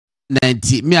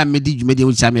nanti me a medi dwumedi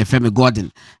wo cha me fe me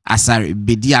Gordon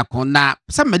Asare-Bediako na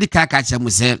some medical catch am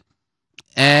say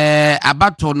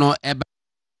abato no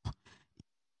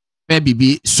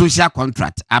bibi social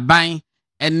contract aban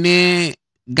ene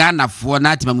Ghana fo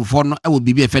na timamufo no wo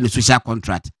bibi efe ne social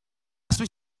contract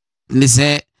ne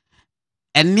say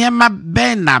enema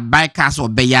ben na bikers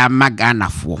obeya ma Ghana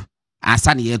fo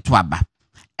asa ne yeto aba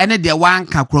ene de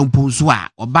wanka krompo so a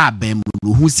oba ban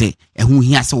mu hu se ehu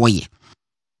hia se woye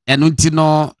eno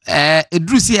ntino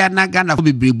edrusi ya na Ghana fo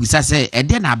bibrebusa se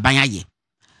ede na aban aye.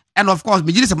 And of course,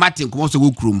 me just Martin come also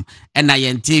go krum and I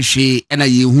yente she and I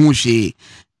hu she.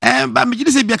 But me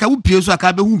just say biaka wo pie so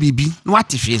aka be hu bibi no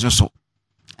ate hwe so.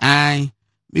 Ai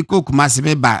me ko kuma se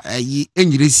be ba yi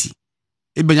enyiresi.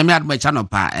 E benyame adma channel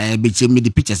pa be chem me the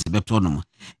pictures be to no mo.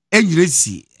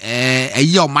 Enyiresi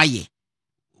ayi o maye.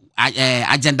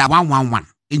 Agenda 111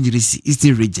 enyiresi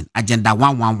Eastern Region agenda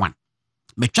 111.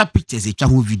 Me twa pictures e twa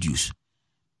ho videos.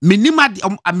 Minima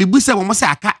me bu se wo se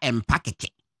aka empa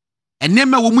keke. And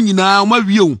name a woman na my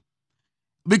view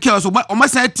because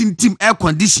almost team air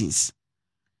conditions,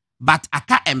 but I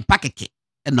can't empack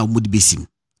and now would be sim.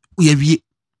 We have ye.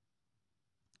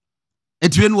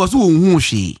 It was who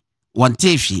she one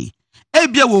taste she.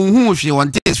 Ebia who she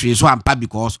one taste she so ampa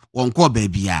because one call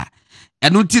baby ya.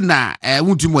 And Utina,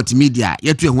 won't multimedia,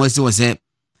 yet to was a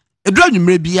drone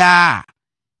maybe ya.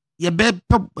 Ye be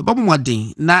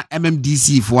one na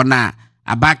MMDC for na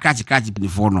a back catch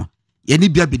before no. Yeni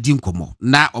bia bedin komo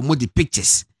na omo the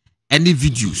pictures any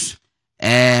videos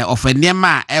of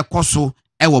enema ekoso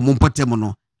ewo mompotem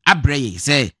no abreye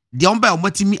say de omba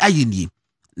omotimi ayeni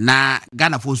na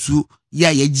Ghana fosu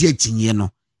ya yeji akinye no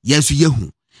yesu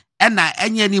yehu ena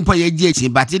enye ni mpo yeji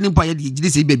akin but ni mpo yeji gidi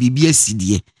se bibia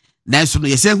asidie na so no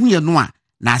yese hu ye no a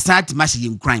na asati ma hye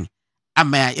nkran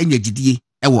ama enye gidie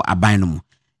ewo aban no mu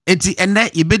enti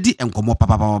ene yebedi enkomo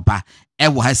papa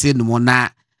ewo ha se no mo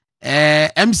na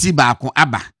MC baako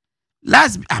aba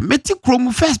last meti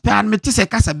krom first pan meti se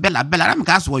kasa bella na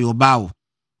mka so yo bawo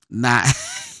na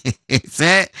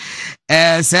se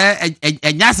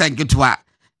enya sanketwa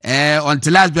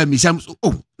until last be misham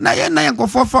oh na ye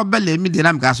nkofo bella mi de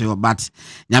na mka so yo but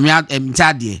nyame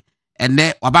mchade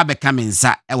ene waba be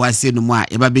kamensa e wase no mu a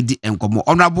ye ba bedi enkomo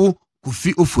honorable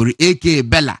Kofi Ofori aka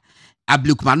Bella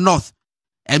Ablekuma North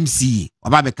MC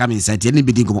waba be kamensa tie ne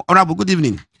bedi enkomo honorable good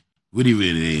evening. Good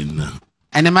evening.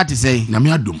 And I'm to say,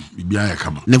 Namiadum, Bibia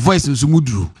come. The voice in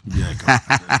Sumudru.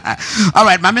 All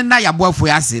right, Mamma, now your boy for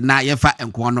us, now your fat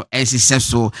and corner, and she says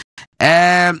so.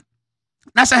 National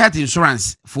Health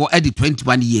Insurance for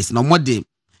 21 years. No more day.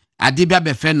 I did be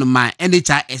a friend of my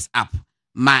NHIS app.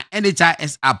 My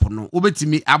NHIS app, no, over to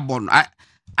me, abon. I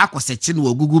was searching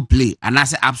with Google Play and I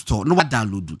say App Store. No, what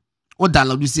download? What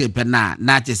download you say, Penna,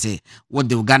 not to say, what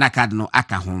the Ghana card no,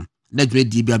 aka home. Let me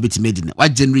be a bit made in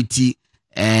what generate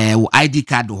ID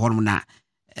card hormona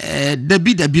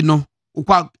the be no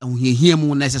ukwa here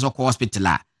mu necessary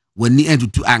hospital when ni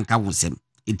end to anka wonsem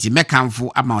enti mekanfo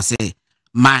ama say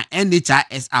my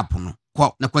NHIS app no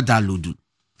ko na ko download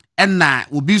na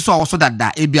obi so also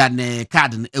that e bia na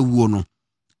card no ewuo no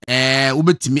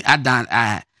obetimi adan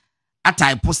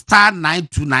type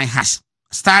 *929#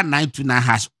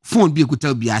 phone bi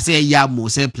ekuta bi say ya mo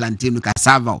say plantain ka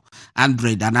server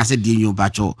Android and say dey you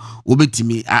bacho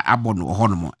obetimi abono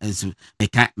hono enso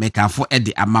meka for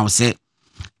the amount say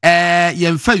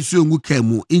yemfa isu ngu ka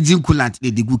mu engine coolant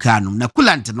dey digu ka no na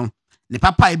coolant no ne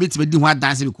papa e betimi di ho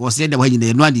adanse because say dey wa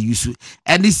nyina no ade use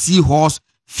any Seahorse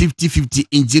 5050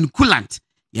 engine coolant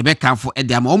ye be kan for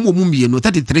the amount omo mu mie no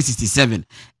 3367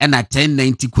 and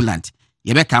 1090 coolant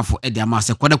ye be kan for the amount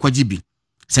say kwada bi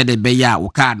said the beya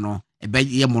uka no ebe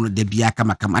ye mono de bia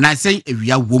kama and I say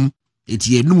ewia wom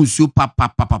eti enum so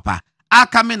papa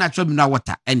aka me na twem na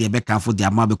water and ye be kan for the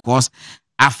amount because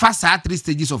afa sa 3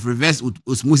 stages of reverse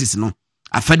osmosis no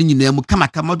afa ni nyina mu kama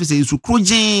to say so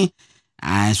krojen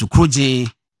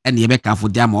and ye be kan for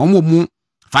the amount omo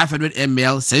 500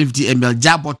 ml 70 ml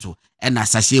jar bottle and a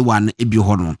sachet one ebi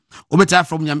ho no obeta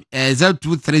from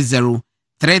 0230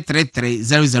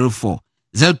 333 004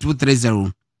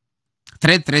 0230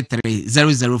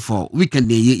 333-004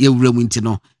 weekend ye wuramu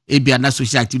ntino ebia na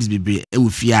social activities bebre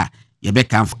ewufia ye be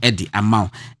kan edi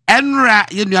amount enra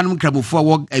ye nuanum kramofo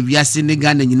wo awiase ne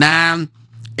Ghana nyina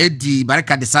edi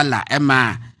baraka de sala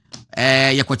ema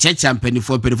ye ko checha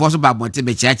mpanifo so ba bonte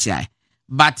be checha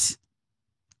but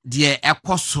de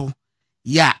ekoso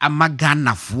ya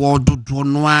amagana fo dodo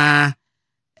no a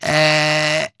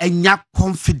enya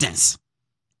confidence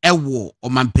ewo o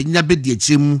mampanya be de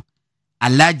achemu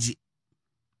alaji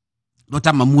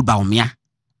Dr. Mahmoud Baumia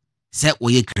say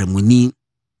oye kremuni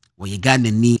oye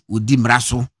Ghana ni odi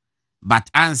mraso but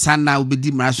ansa na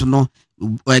obedi maraso no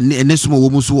ene somo wo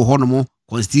mu so wo hono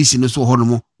constitution so hono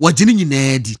mo wagine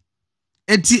nyina di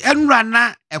enti enura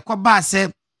na ekoba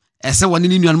se ese woni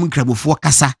ni nuanum nkrabofo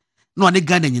kasa na one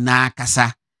Ghana nyina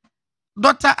kasa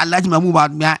Dr. Alhaji Mahmoud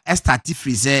Bawumia start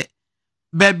free say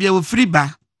baby wo free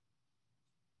ba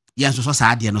yen so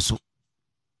sa ade no so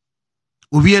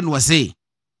owie no say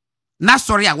na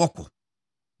sorry awoko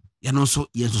yen no so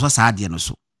yen so sa ade no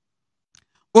so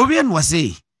owie no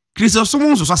say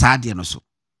Christosum so sa ade no so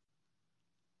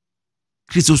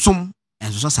Christosum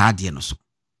en so sa ade no so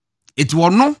it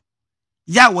wono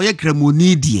ya wo ye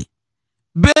kramoni die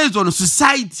based on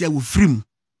society we free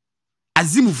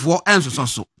azimufo en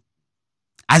so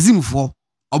azimufo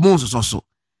omo so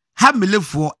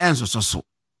hamelefo en so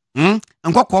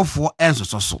nkokofo en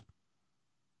so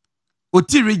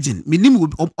oti region minim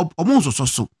omo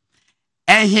so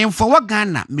ehemfo wa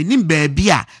Ghana minim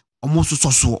baabi a omo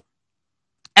so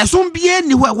esom bie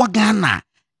ni ho wa Ghana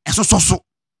so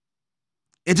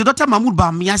eti Dr. Mahmoud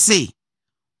Bawumia say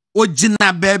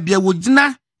ogina baabi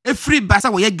ogina efri basa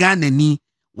wo ye Ghana ni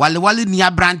wale ni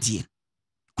abrantie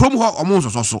krom ho omo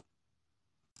so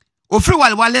ofri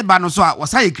wale ba no so a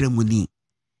wosaye kramuni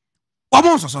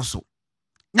omo so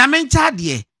nyame ncha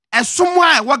de esomo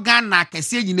a wo Ghana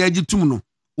kase nyina agitum no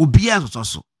obi en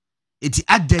so eti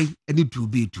adai eni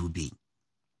tube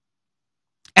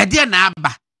ede na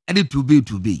aba eni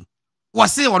tube wo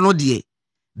say wono de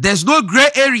there's no gray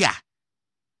area.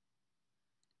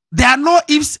 There are no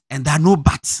ifs and there are no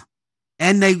buts.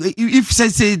 And if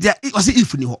say there was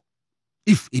if any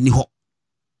ho.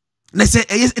 Let's say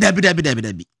yes, there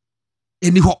be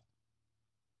any ho.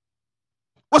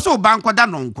 Also bank kwada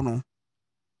no nkono.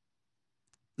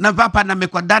 Na papa na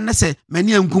mekwada na say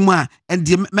mani ankuma and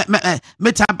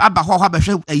me tab aba ho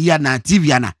abehwe ayi na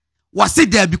TV ana. Was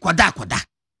it there be kwada.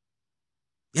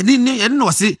 Yen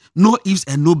no say no ifs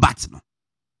and no buts no.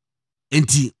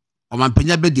 Enti o man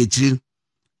penya be de chiri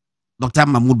Dr.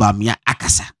 Mahmoud Bawumia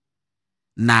akasa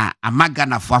na amaga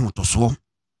na fo ahotoso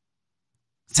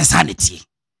sanity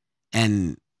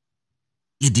and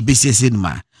yedi besese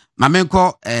numa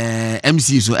mamenko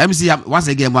MC so MC once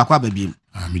again akwa babiem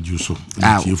me ju so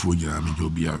tiefo nyina me jo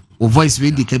bia o voice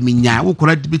ready ka minya wo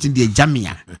kora debate de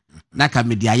jamia na ka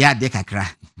media ya de kakra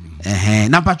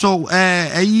na pacho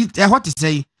ayi hot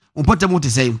say umpotem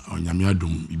to say onyame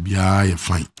adom bia ye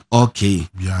fine okay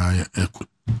bia ye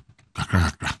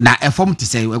kakra na efom to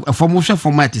say efom wo hwe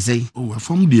format to say oh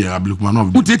efom de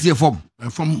Ablekmanof wo tie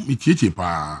efom mitietie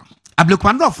pa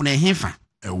Ablekmanof na ehefa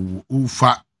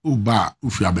ufa uba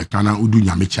ufi abekana udu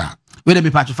nyamecha we dey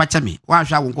be part of me wan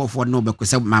hwa won kofo no be ko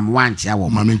se mam wan chia wo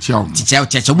mam chia wo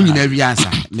chicha mu nyina wi ansa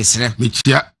mesre me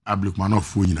chia Ablekmanof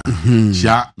fo nyina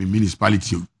chia me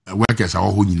municipality workers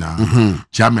awo ho nyina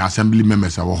chia me assembly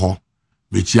members awo ho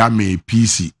me chia me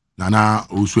PC nana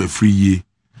also a free year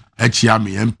chia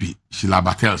me MP Sheila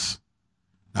Battles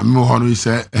na me ho no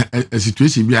say a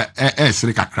situation bi a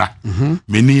sere kakra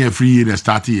me ni a free year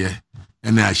start here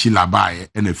and Sheila buy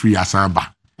and a free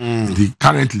Asare-Bediako the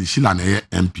currently Sheila na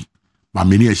MP but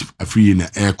me ni a free year na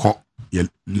echo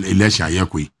election here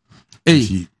koi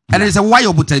and it's a why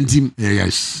obutantim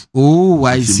yes oh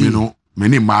I see me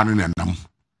ni man na nam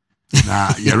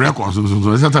na your record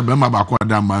so set be ma ba ko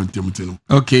da ma temtenu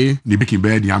okay ni biki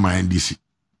be di ama NDC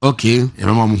okay e be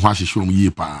ma mo hwa hwehwe mu yie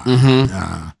pa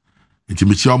nti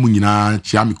me chia mu nyina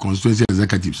chia me constituency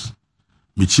executives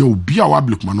me chia obi a wa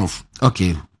Ablekmanof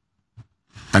okay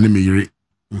and me yire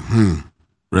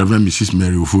Reverend Mrs.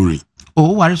 Mary Ofori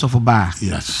oh what is of a bar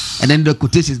yes and then the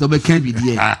quotations don't be can be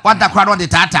there what the crowd the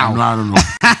tata no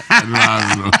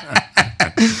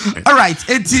all right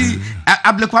eti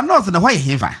Ablekmanof na why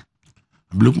hefa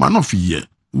Ablekmanof ye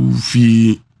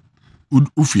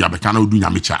ufi abekana udu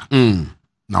nyamecha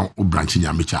na o branch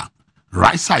nyamecha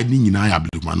right side ni nyina ya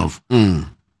Ablekmanof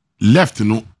left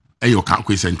no eyo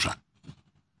Kankwe Central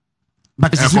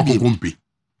but it's kompe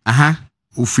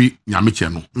ufi nyamecha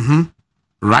no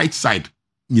right side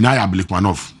nyina ya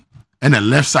Ablekmanof and the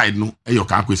left side no eyo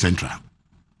Kankwe Central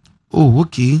oh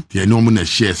okay the no mo na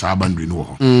share sa boundary no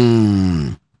ho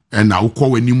and na ukọ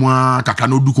wani mu akaka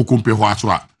no du kokompe ho aso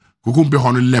a kokompe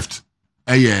ho no left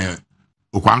eye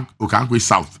Okankwe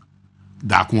South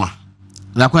Dakwa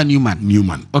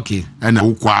Newman okay and na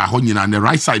ukọ ho nyina the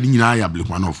right side nyina ya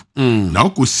Ablekmanof na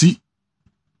ukosi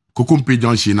kokompe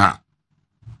junction na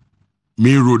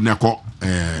main road na ko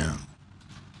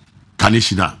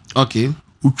Kaneshina okay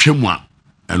utwemu a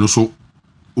eno so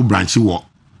u branch wo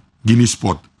Guinea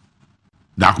Sport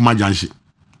Dakuma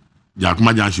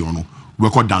junction ono we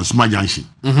call Dansuma junction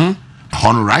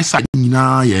on right side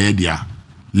nyina ye dia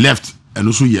left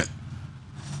eno so ye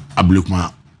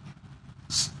Ablekmanof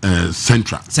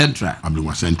Central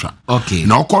Ablekuma Central okay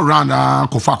na okọ round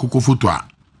kofa akoko photo a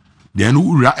then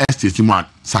ura estate man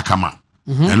Sakama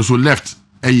and so left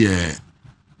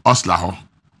Osla ho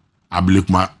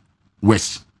Ablekuma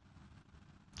West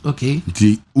okay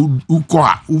nti ukọ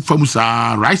a ufamu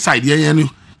sa right side ye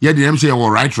the MC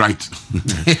or right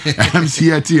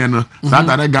MCT no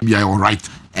that Gambia or right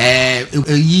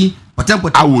yi potempo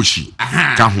awoshi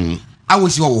ka ho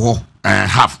awoshi wo ho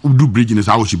half do bridge is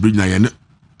awoshi bridge na ye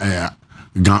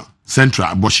Gan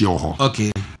Central Boshi ho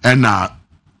okay and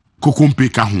Kokompe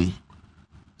ka ho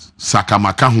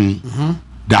Sakama ka ho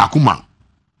Dakuma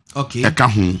okay ka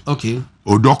ho okay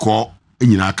Odoko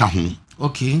enyina ka ho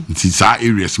okay nti sa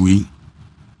areas we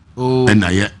oh and na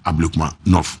ye Ablekuma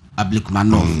North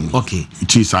okay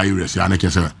it is areas ya na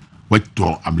kese what to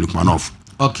Ablekuma North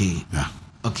okay yeah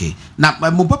okay now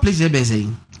my population be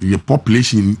saying the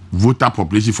population voter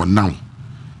population for now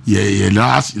yeah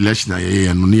last election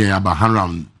yeah no near about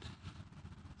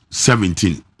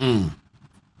 117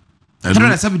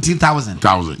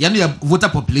 117,000 yeah no voter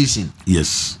population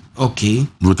yes okay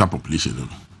voter population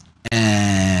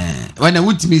when I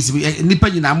would miss nipa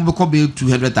nyina mo be ko be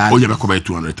 200,000 oh yeah be ko be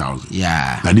 200,000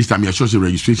 yeah now this time you show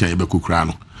registration you be ko kra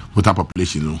no voter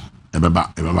population no e be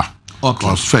ba okay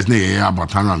because first na yeah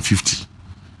about 150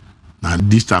 now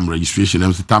this time registration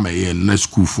them time yeah na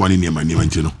school for any near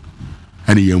no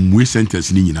and you mwe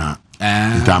sentence ni nyina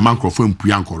the microphone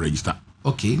mpu anko register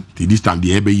okay this time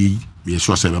the ebe yi be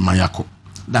sure say be mayako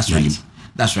that's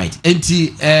right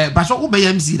enti but so be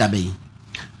MC da be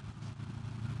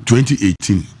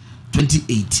 2018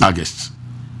 August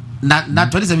na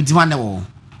 2071 na wo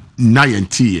na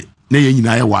yentie na ye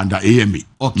nyina ye wanda AMA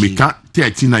okay. Meka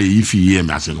 13 na ye fi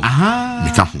AMA ase no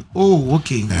meka ho oh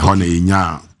okay ho na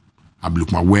yenya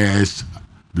Ablekuma West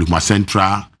Ablekuma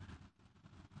Central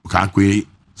Kankwe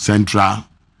Central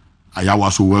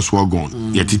Ayawa so West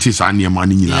Wagon ye titi sa ne ma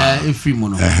ni nyina yeah every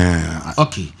mono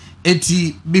okay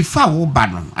enti before wo ba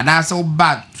no and say wo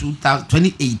ba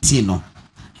 2018 no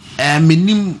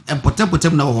menim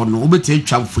potem na ho no obeti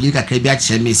atwa mfuli kakra bi a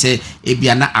kire me say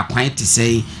ebia na akwan te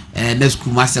say na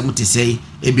school masem te say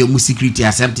ebia mu security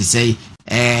asem te say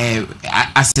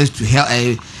access to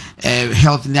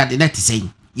health need na te say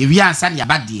ye wi ansa ya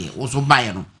bade wo so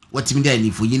bae no watimi da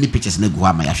ni fo yini pictures na gu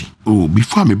ha ma ya hwe oh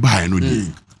before me bae no dey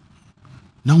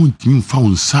na wontimi mfa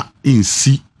wonsa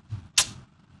ensi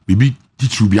bibi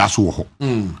teacher bi aso ho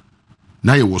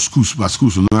na ye wo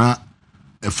schools no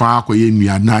fa akoye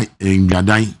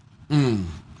nnuadan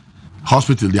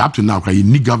hospital they up to now you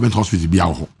need government hospital be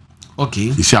ho okay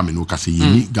you see ameno ka say you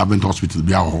need government hospital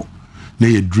be ho na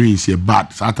ye drains ye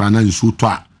bad satan na nso to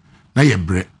a na ye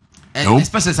bre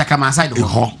especially Sakama side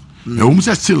ho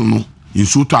say still no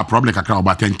nso to a problem kakra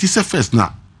about 10 say first na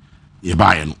ye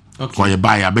buy no ko ye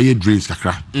buy abeye drains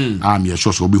kakra me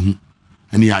sure so obehu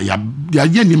and ya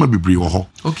ye ma bebre ho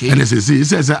okay and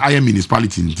say I am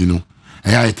municipality you know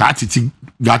I tatiti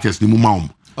gates ni mu maum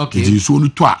okay nti so no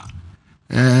to a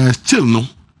still no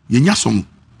yenya some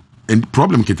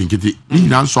problem ketinketi ni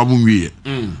nyina nso abun wie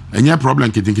enya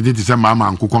problem ketinketi ti se mama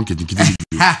ankokon ketinketi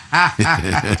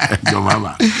do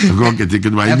mama go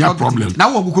ketinketi ba enya problem na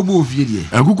wo kukobu ofie die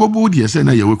kukobu die se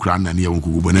na ye wekura na ne ye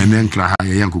kukobu na ne nkra ha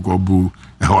ye kukobu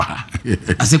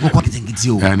ase kokon ketinketi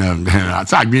o na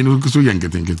sa agbe no so ye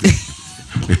ketinketi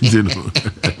you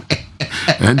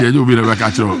and they will be the back.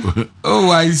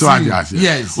 Oh, I see. So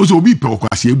yes. Also, be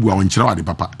Pocas, you are on Chera,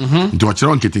 papa. Into a chair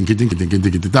on getting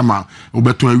Tama,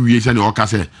 Uberto, we send your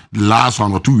case last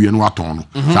 1 or 2 years, what on.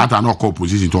 That are not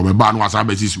co-position to a ban was a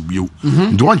basis with you.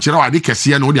 Into one chair, I think I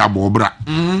see an odia bobra.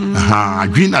 I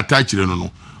green attached,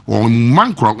 no, or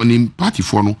man crock in party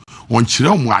for no, on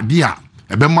Chera, dear,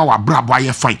 a bema wa bra by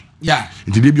a fine. Yeah.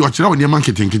 Into the be your chair on your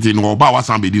monkey thinking or Bawa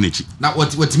Sambe Dinichi. Now,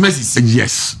 what message?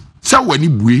 Yes. So when you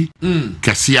bui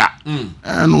Cassia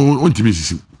no want to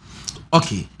miss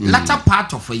okay latter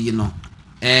part of you know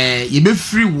you be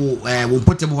free wo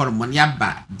portable hormone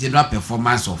yaba general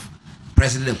performance of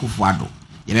President Kufuado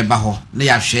you be ba ho na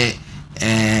ya hwe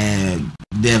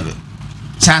the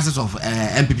chances of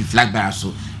MPP flag bearer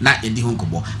so na edi ho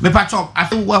nkobo me pa chop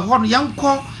afi wo ho no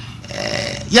yanko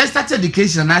you started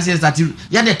education and I started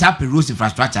you the tap road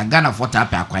infrastructure Ghana for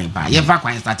tap akwan pa you fa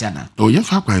akwan started na oh you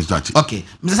fa akwan started okay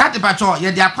Mr. Satepacho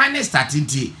you the akwan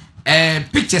started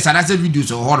pictures and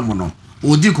videos or hormone no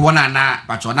odi ko na na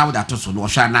pacho na wo da to so no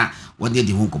hwa na wo de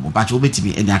di hunko bo pacho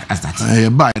obetimi eni start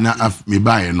buy na me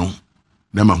buy no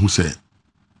na ma hu say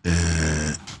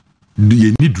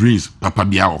you need drains papa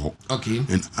bia ho okay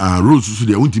and roads so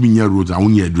they won't be near roads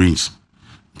and near drains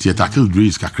ti tackle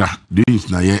drains kakra drains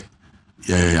na ye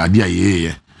adia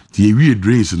ye ti we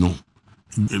drains no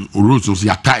roads so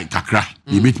ya tie kakra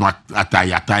you meet my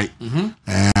atai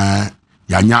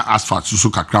yanya asphalt so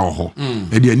kakra wo ho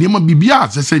e de niam bibia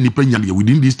se nipa nya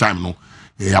within this time no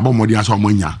abomodi aso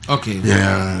amanya okay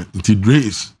nti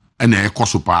drains and e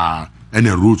koso pa and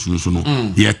roads no so no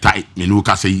ye tie me no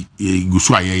ka say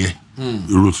gusu ayeye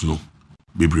roads no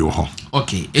bebre wo ho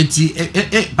okay enti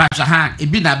pasha ha e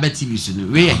bi na ba tv so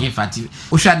no we ye hefati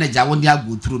o hwa na ja woni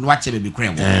ago through no wa che be kure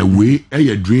wo we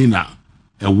ye drainer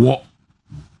e wo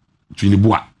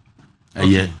twiniboa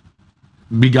eye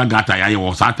bigger gata ya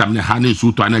wo satam ne ha ne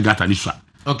so to na gata ni swa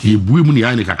okay bui mu ne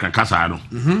ya ne kakaka sa no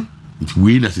nti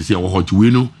we na sese wo ho ti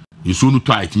we no nso no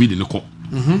to it me de ne ko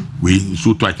we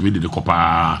nso to it me de ne ko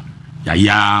pa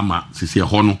ya ma sese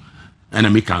ho no na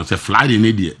me kan se fly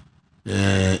ne de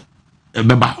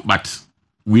beba but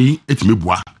we etime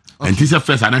boa nti se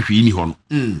first ana hwe ni ho no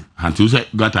anti so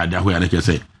gata da ho ya ne ke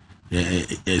se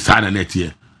sa na net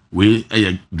here we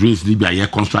drains ni bia ye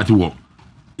construct wo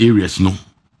areas no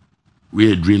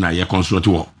we drain ye construct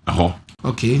wo ho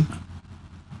okay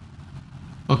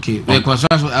we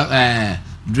construct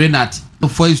drain at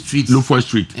Lofoy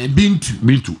Street and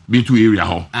Bintu area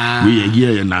ho we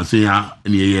ye na say ya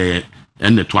ne ye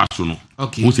ene to aso no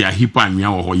mo say a hipa anwa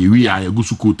wo ho ye wi a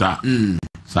egusu kota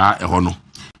sa ho no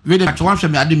we dey to wan hwe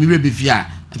me ade mi we be fi a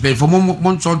be for mo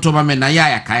ntonto ma me na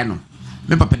ya kai no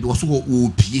me papa de wo so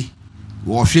opie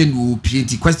wo hwe no opie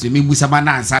ti question me musa ma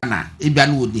na ansa na e bia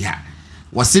no odi ha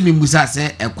wo se me musa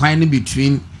se ekwan no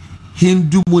between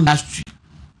Hindu monastery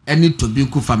any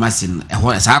Tobinko pharmacy e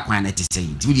ho sa kwan na te sei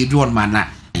ti we dey do on ma na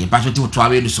e pa so ti to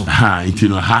awe do so ha nti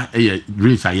no ha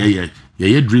drinks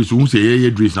ye drinks wo se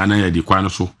ye drinks na ye di kwan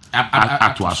so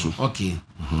ato aso okay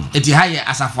eti ha ye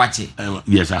asafo ache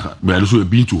yes but so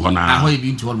Bintu ho na ho ye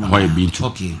Bintu ho ho ye Bintu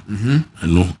okay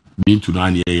no Bintu na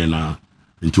ye na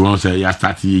nti won say ya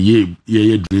start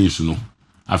ye drinks no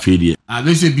afi de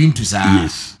we say Bintu sa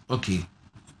yes okay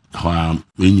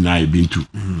we nyina ye Bintu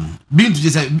Bintu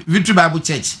just Victory Bible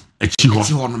Church echi ho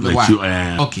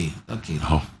okay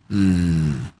ho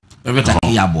Everything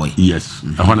here boy yes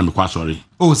I want me kwa sorry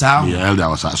oh sir yeah elder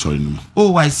was sorry no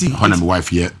oh I see I want my wife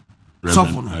here so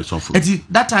eti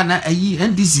that na ayi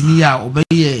NDC ni ya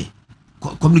obeye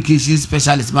communication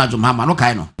specialist ma Mama no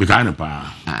kai no we kai no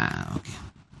pa okay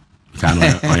kan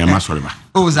o ya ma sorry ba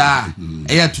oh sir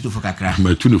eya tudo for kakra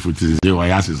ma tudo for tise o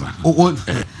ya sisa oh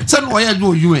so no ya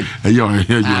do UN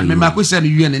eya me ma question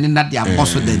UN ni na dia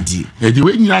boss denti edi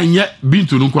we nyina nye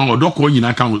Bintu no kwa odoko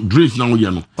nyina kan Grace na wo ye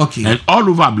no okay and all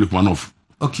over Ablikmanoff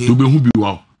okay to be hu bi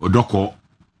wa odoko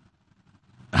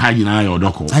ha nyina ya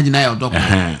odoko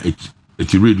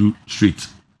it's Redu Street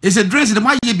it's a dress the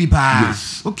my ye bi pa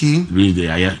yes okay really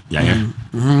there ya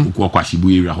ukwa kwashibu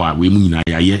area ho we mu nyina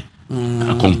ya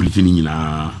complete ni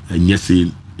nyina nyese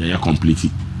ya complete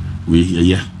we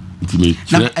ya intimate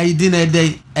na I didn't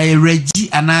dey Reggie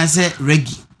anase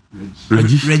Reggie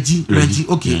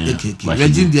okay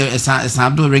Reggie there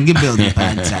do ringi bell the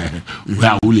panta we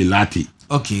ule lati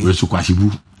okay we su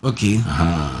kwashibu okay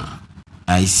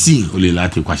I see ule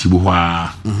lati kwashibu ho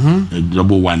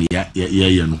double one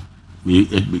ya no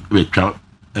we twa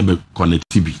ebe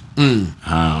connectivity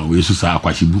we su sa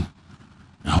kwashibu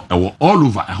all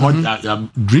over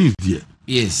dreams there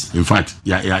yes in fact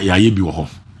ya ye bi wo ho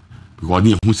because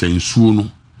they who say nsuo no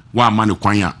wa ma ne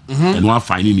kwan a and wa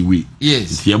find anyway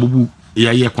yes ti abubu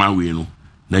ye kwan we no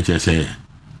na che say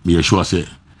me sure say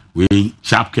we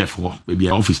sharp careful maybe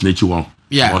office na chi won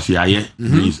because ya ye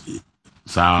dreams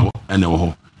sa ene wo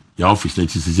ho ya office na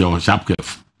chi say sharp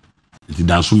careful ti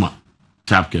dansuma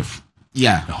sharp careful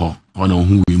yeah ho ona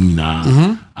hu we mu na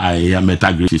ya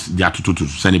meta graces dia tututu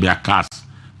send be a cars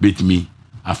beat me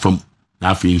afam na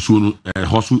afi nsuo no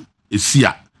hosu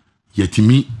esia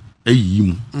yetimi ayi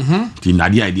mu ti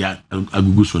nadia idea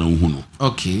agugu so na hu no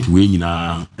okay we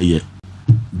nyina eye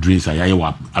drinks ya ye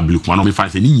wa Ablikmanoff me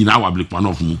fancy ni nyina wa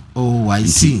Ablikmanoff mu oh I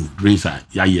see drinks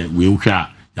ya ye we hwa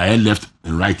ya ye left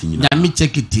and right nyina let me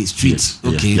check it street yes,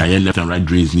 okay ya ye left and right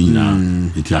drinks ni nyina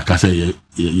ti akasa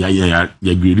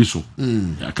ya grade so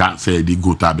ya ka say the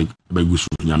go ta be gu so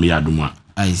nyame ya dum a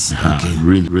I see okay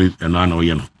rain and no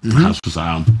you know has to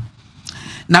sound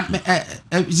na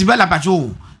Zibela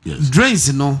Pacho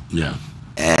drains no yeah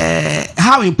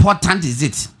how important is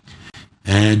it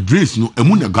drains no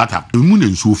emu na gata emu na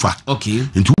nsuo fa okay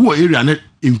nti wo area na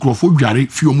nkrofo dware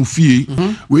fi omu fie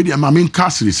we dey ma men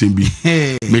castle sembi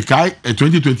me kai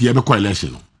 2020 ye be ko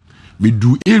election no me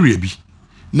do area bi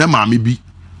na ma me bi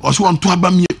oso on to aba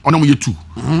me onam ye tu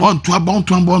on to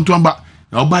aba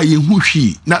na oba ye hu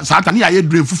hwi na satan ya ye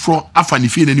drain fufro afa ni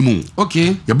fie nanimu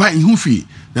okay ye ba ye hu hwi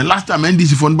na last time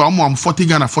NDC fo ba omo 40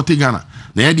 Ghana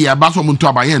na ye dey aba so omo to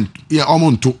aba ye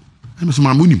omo nto I'm so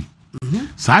mamunim.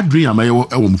 Sa dream am I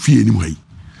won fie ni mu hai.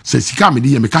 Se sika me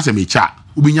de me ka se me cha,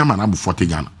 obinya ma na bu 40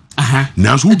 Ghana.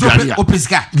 Now so dware.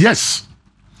 Yes.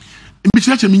 Me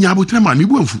church me nya abotre man me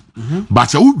bu amfu. But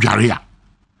se wo dware a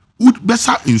would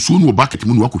besa nsuo no bucket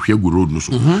mu no akohwe agu road no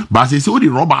so. But se wo de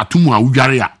rubber atumu a wo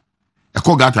dware a e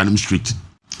ko gata nim street.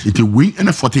 It a win and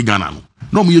a 40 Ghana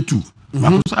no mo ye two.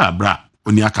 But so abra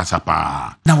oni akasa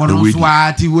pa. Na wono so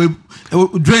ati we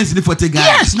drains ni 40 Ghana.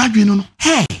 Yes, na dwe no.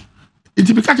 Hey.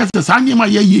 It be catch say san ma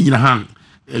ye nyina han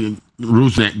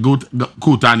Rose go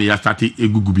Kotani ya start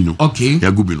egugubi no. Okay.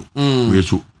 Ya gubi no. We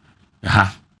so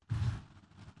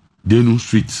Denu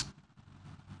street.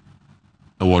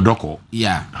 Odoko.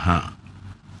 Yeah.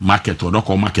 Market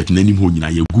Odoko market nanim ho nyina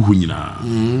ye gu ho nyina.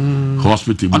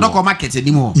 Hospital. Odoko market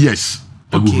nanim ho. Yes.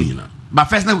 Gu ho nyina. But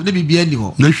first na be be any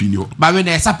ho. Na hwi ni ho. But when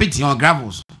they sapiti on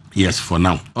gravels. Yes, for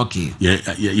now. Okay.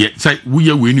 Yeah. Say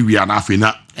we ni we na afi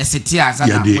na. Eseti asa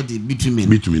na for the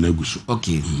between na guso.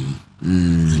 Okay.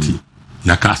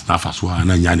 Na cast na faso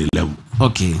na nya ne level.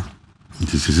 Okay.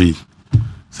 It is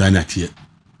say na tie.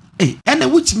 Eh,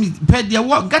 and which me pe dia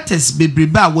what gatters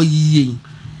bebreba wo yiye.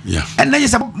 Yeah. And then you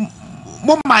say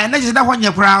mo ma na je da ho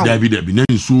nye kra. Da bi na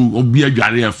nsu obi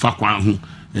adware e fa kwan ho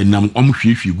enam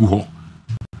omhwehwe gu ho.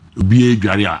 Obi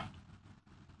adware a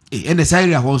and the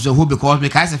area also who because me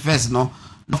kai say first no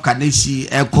ka na shi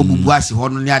e ko bubu asi ho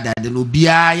no ne adade no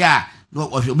bia ya no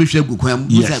obi hwe gu kwan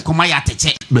mu say koma ya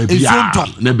teche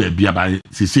na ba bia ba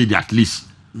say at least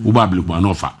ubablu kwa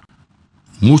no fa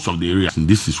most of the areas and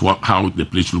this is how the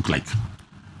place look like.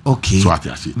 Okay. So what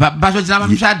I say. But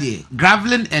I'm sure the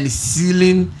graveling and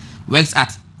sealing works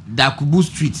at Dakubu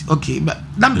Street. Okay, but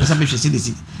that person me say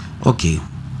this. Okay.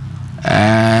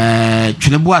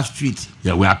 Chinebua Street.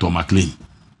 Yeah, we are to McLean.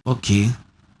 Okay.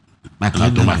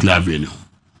 McLean Avenue.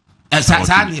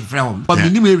 Sa ni from. But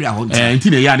minimum area hon.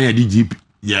 Nti na ya na DGP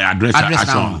yeah address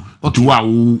action. To wa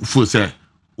wo fo say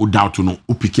o doubt no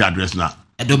o pick address na.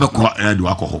 Edo be ko. Edo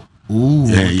akọ. Ooh.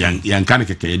 Yan kan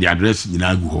keke the address nyina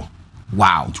agu ho.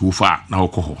 Wow. To fa na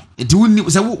okọ ho. Enti woni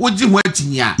say wo gi ho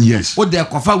atinya. Yes. O de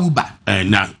kofa Uber.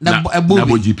 Na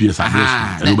bo GPS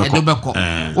address. Edo be ko.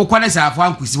 Wo kwa na say afọ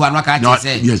ankusi wa no ka che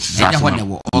say. Yes.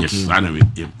 Okay. Yes. Ana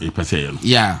we pese yo.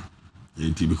 Yeah.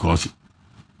 Enti because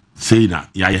say na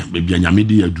ya be anyame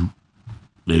de adu.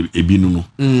 Ebi no.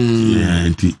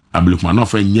 Enti ablekuma no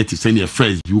fa nyeti say na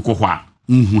first bi wo ho a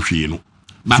nhu hwe no.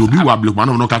 So bi wa ablekuma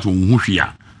no ka to nhu hwe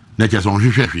a. Na che so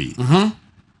hwehwe hwe.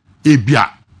 Ebia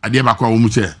ade ba kwa wo mu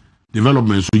che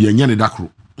development so yenye ne dakro.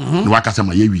 Na wakasa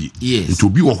ma yewie. Nti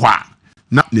obi wo ho a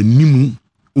na nanimu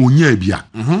onya bia.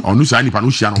 Onu sa nipa no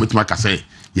hia na obetima ka say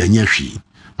yenye hwe.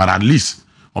 But at least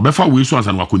obefa we so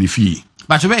ansa na wakoni fie.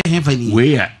 But we he fani.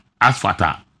 We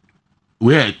asfata.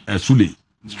 We Sule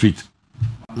Street.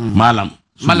 Malam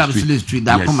Sule Street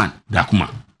Dakuma. Dakuma.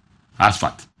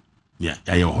 Asfalt. Yeah,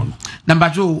 ya ho no. Number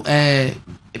 2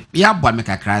 ya bwa me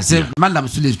kakra say Malam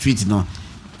Sule Street no.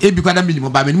 E bi kwada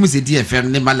milimo ba me mu se DFM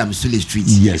ne Malam Sule Street.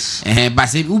 Yes. Ba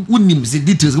say unim se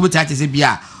details go cha say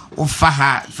bia o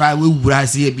fa we wura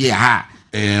se bia ha.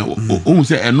 O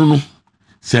se eno no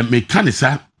se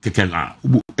mekanisa keke na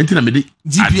enti na me de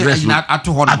GPS na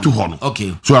ato ho no.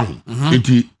 Okay. So ahu.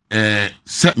 Enti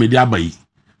se me de abai.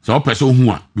 So o pese ohu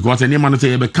a because any man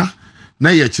say ye beka na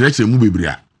ye kire mu bebre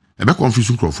a ebe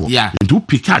confuse crofo. Enti o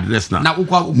pick address na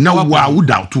wa wo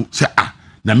doubt say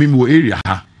na me wo area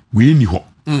ha we ni ho.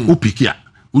 O pick ya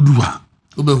odu ha.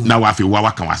 Na wa fe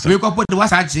wa kan wasa. We ko put the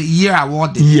was actually year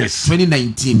award. Yes.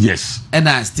 2019. Yes.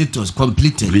 And status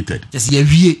completed. Just ye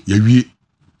wie.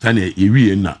 Tane ye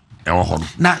wie na e wo ho no.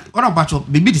 Na what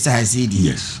about baby this I said.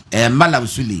 Yes. Malam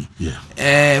Sule.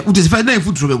 Yeah. What is fa na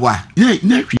efutro be boa. Yeah,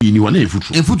 na hwi ni wo na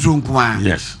efutro. Efutro nko a.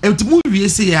 Yes. Enti mu wie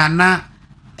se ya na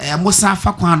Musa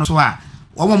fa kwan no so a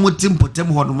wo mo timpotem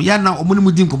ho no ya na omo ni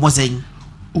mu din ko mosen.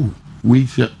 Oh, we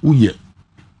say uye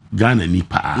Ghana ni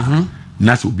pa.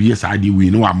 Na so bi esa ade we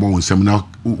no wa mo nsem na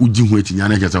uji hu atinya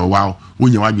na kese wow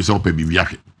wonya wa gbe se opa bibi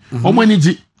ahwe. Omo ani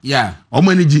ji. Yeah.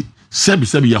 Omo ani ji sebi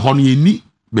ye ho no ye ni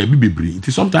ba bi bebre.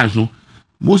 It sometimes no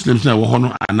Muslims na wo ho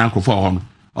no anankofo ho no.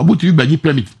 Obuti bi bagi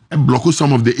permit e block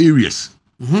some of the areas.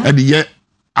 E de ye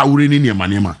awure ni ne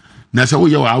manema. Na se wo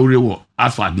ye wa awure wo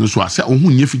asfalt no so se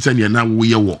ohun nye fita ne na wo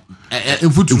ye wo.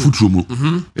 Efutru mu.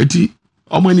 Eti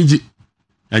omo ani ji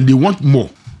and they want more.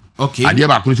 Okay. Ade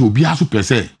ba kun se obi aso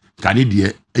pese kane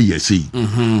de eye sei.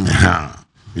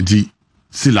 Enti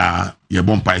sila ye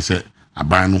bompa se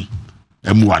aban no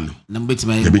emu anu. Na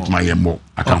betima ye mo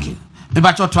akam. Okay. Me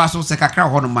ba to aso se kakra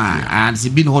ho no ma and se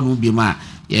bi no ho no bi ma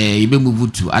ye be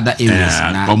move to other areas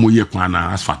na. Omo ye kwan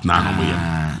na asfalt na no mo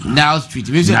ye. Now street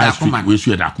we say Dakuma. We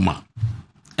say Dakuma.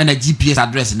 and a GPS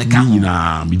address in the car.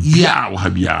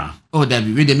 Yeah. Oh, that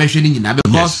we the mentioning in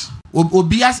because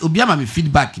Obiama me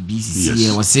feedback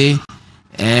BCC was say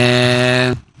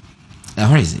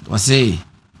where is it? Was say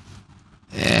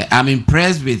I'm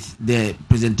impressed with the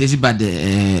presentation by the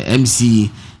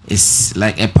MC. It's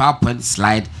like a PowerPoint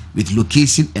slide with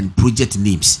location and project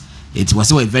names. It was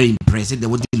so very impressive. There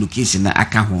was the location that I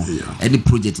can't any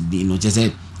project, you know, just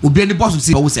say Obi any boss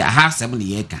will say I have 7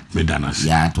 years.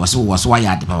 Yeah, it was why I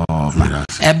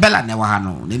had Bella never had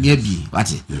no be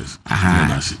what it. Yes.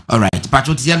 All right,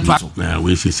 patriotism.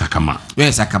 We say Sakama.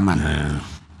 Where's Sakaman?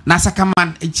 Na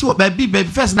Sakaman, it's what baby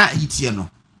first night eat here no.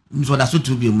 So that's what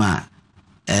to be ma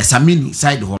Samini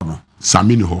side horn.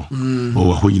 Samini ho.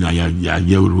 Oh, ho nyina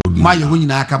ya road. My ho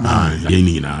nyina aka ma. Ya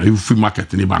nyina. You free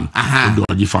market ni ban. Do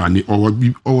ji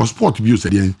or sport views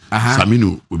again.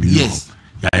 Samino will be yes.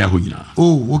 Ya ho nyina.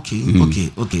 Oh,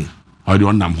 okay. How do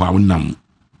you nam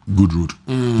good road.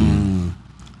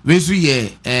 We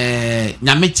say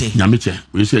Nyameche.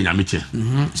 We say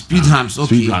Nyameche. Speed ramps, okay.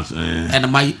 Speed ramps.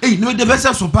 And my no the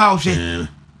best so power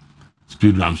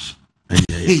speed ramps.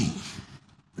 Hey.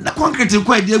 Na concrete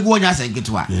kwa dey go nya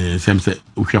senketwa sem se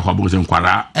uhwe hobo se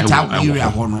nkwara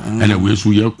ena we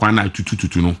su ye kwana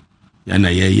tutu no ya na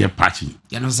ye patching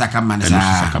ya no Sakaman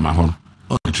sa Sakama ho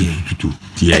okay tutu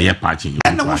ti ye patching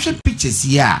ena wo hwe pictures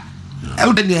here e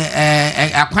wo de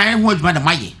akwan ho adwuma da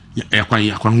maye akwan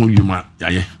ho adwuma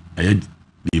ya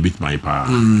be bit my pa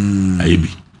aye bi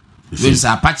we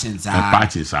sa patching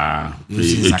sa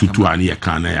tutu ani ya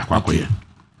kan na ya kwakoye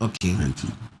okay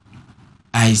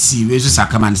I see. Where's the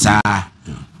Sakaman, sir?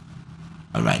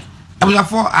 All right. I will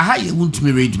therefore I hire you to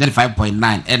me radio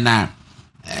 95.9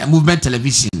 and movement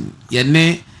television. Your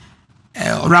name,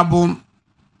 Rabo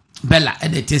Bella,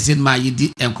 and the testing my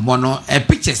yidi and Kumono,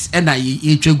 pictures and I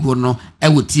each go no,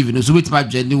 with TV. No, so with my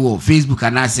journey or Facebook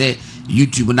and I say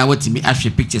YouTube and I want to me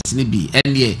actually pictures in be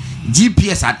and yeah,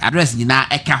 GPS address in our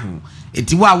account.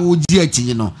 It's what would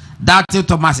you know that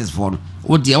Thomas's phone.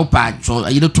 What the opa, so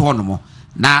you don't know more.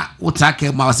 Na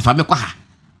utake ma wasifa kwa ha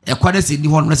ekwade se ni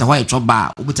ho no se ho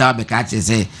etwoba obuta ba ka che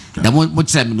se da mo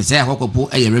kire me no se ho kopo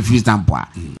e refuse stamp a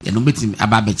ye no betim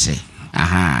aba be kire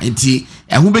nti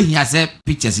ehu behia se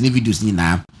pictures ni videos ni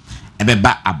na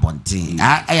ebeba abonten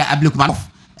aya ablekuma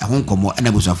ehu nkomo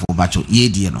na busafo bacho ye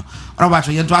die no oro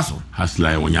bacho ye to aso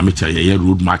hasla wonyame ye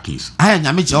road markings aya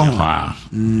nyame che ho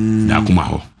da kuma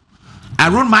ho a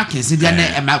road markings dia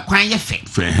na ma kwan ye fe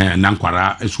na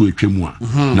nkwara esu etwemu a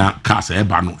na cars e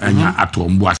ba no enya ato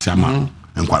mbo asiama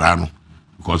nkwara no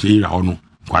because area ho no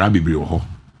nkwara bibiri ho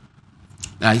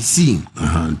I see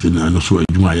tina no so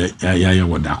adwuma ya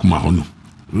woda kuma ho no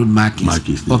road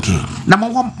markings okay na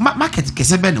market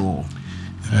kese be no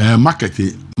market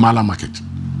mala market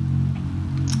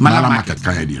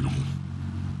kan ya die no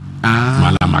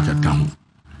mala market kan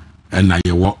na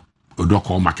ye wo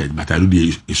odoko market but I do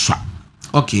the iswa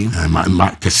okay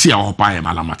kesi a ho pa ya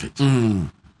mala market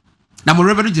na mo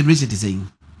revenue generation is saying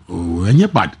oh enye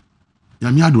bad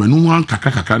ya mi ado enu wan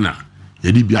kakra na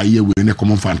ye di bia ye we ne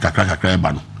common fan kakra e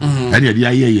ba no ene ye di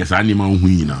aye ye sa ni ma hu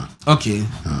nyina okay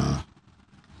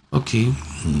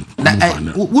na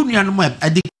wonu ya no mo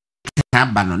ade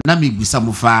kan ba no na me gbisa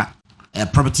mo fa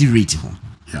property rate ho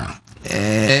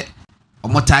yeah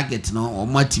omo target no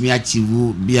omo atimi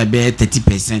achieve bia be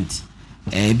 30%.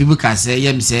 People can say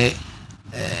yem say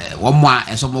one more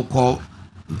esomo call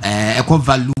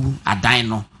value adan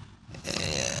no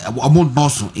omo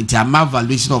boss into a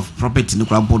valuation of property no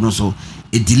kwa bonus so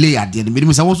a delay at the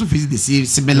minimum so also face the same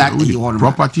similar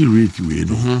property rate we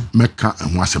no meka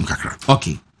ho asem kakra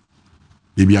okay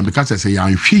ebi am because say ya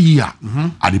hwe yi a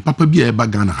ade papa bia e ba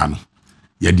Ghana ha no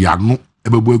ye de ano e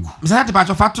bebo agu msa te pa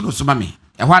cho fato no so ma me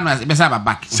ehwa no be say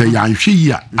back say ya hwe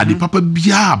yi a ade papa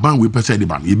bia ban we pese de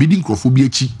ban ye bi di nkrofo bi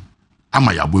achi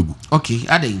ama ya boagu okay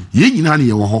aden ye nyina na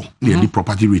ye wo ho na ye di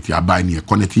property rate abai na ye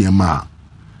connect ye ma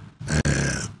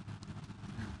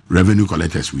revenue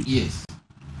collectors we yes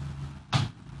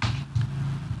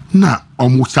na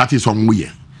omo start so mo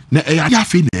ye na e ya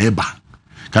fe na e ba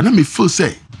kana me feel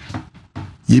say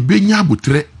ye benya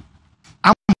abutre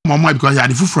amama because ya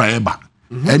de fufura e ba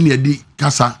ene ye di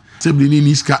kasa sebli ni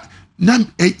niska na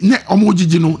ne omo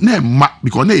jiji no na ma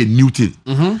because na e Newton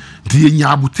di ye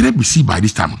nya abutre bi si by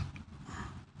this time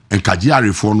enkaji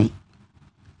arefo no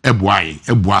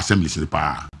eboa assembly se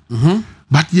pa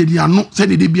but ye di ano se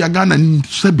de bia Ghana ni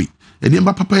sebe ene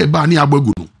mba papa e ba ni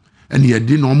agbagu no ene ye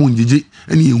di no mo njiji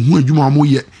ene ye hu adwuma mo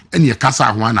ye ene ye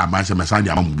kasa ho na ban se mesa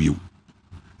de amam bio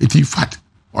it in fact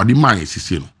or the man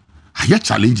is no I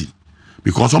challenging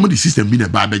because some of the system been a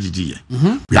bad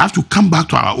we have to come back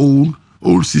to our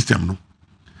old system no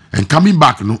And coming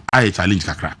back, no, I challenge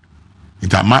kakra.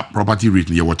 Into my property rate,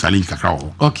 you will challenge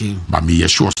kakra. Okay. But me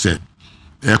sure say,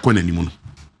 aircon anymore.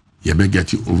 You better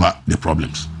get you over the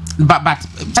problems. But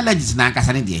challenges na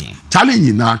kasane dey.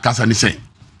 Challenge na kasane say.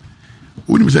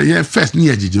 When you say yeah, first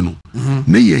near Jijino,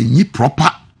 ne ye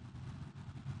property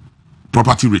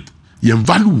rate. You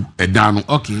value a down.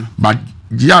 Okay. But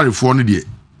GR for no dey.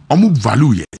 Omu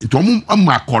value ye. It omu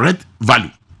correct value.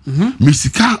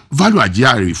 Misika value a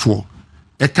GR for.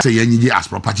 E ka say ye as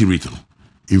property rate.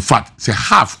 In fact, say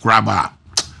half craba.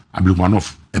 I believe one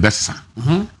of a best.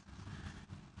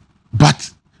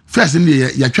 But first in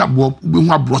the ya trap bo we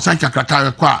ho abrosan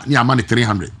kakaka kwa ni ama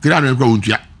 300 kwa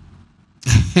ontua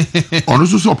ono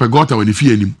so opegota we ni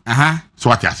fie anim so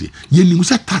what you say ye nim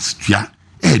say tax tua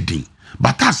edin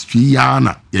but tax tua ya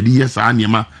na ye de yes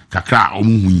anema kakra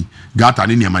omuhui gata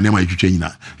ne nema nema etwetwa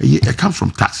nyina it comes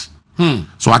from tax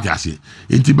so what you say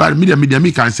enti bar media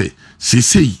me can say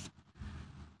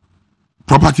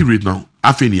property rate now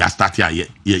afeni ya start ya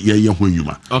ye ho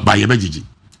nyuma ba ye begigi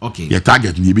okay your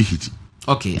target ni be hit.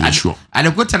 Okay, yeah, sure. And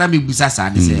the question I be busasa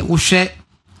and say, "Oh share,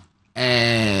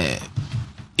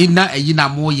 ina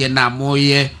mo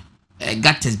ye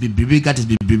gates be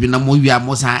na mo wi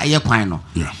amo sa eye kwan no."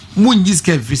 Yeah. Mo njis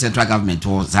ke free central government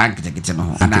or san kete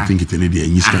no. I think it any dey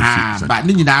njis free. But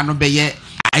ni nyina no be ye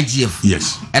IGF.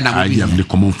 Yes. And IGF the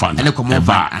common fund. And the common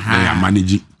fund.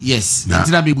 Manage. Yes.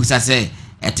 Ntina be busasa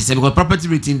it is because property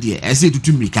rating there I say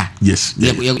to mika yes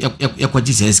ye kwa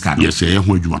Jesus can yes ye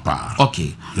ho adwuma pa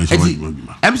okay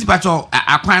MC pacho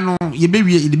akwan no ye be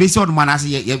wie ye be se odmo na se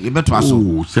ye beto aso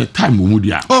oh say time mu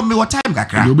dia oh me what time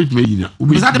kakra you bit me yina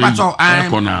ubi that pacho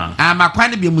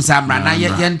akwan no be musa mra na ye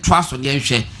nto aso ye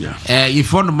nhwe ye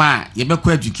phone ma ye be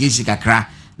kwa education kakra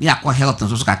ni akwa health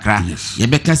so kakra ye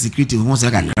be ka security ho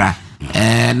se kakra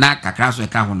na kakra so e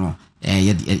ka ho no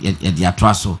ye dia ato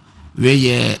aso we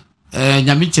ye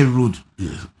Nyamiche Road.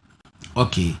 Yes.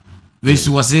 Okay. We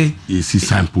was a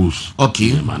signpost.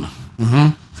 Okay.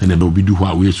 Say na obi du ho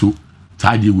a we so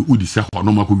tade we udi se ho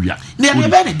no mako wia. Na ye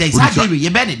be ne dey, tade we ye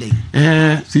be ne dey.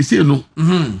 Sisi no.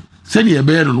 Say ne ye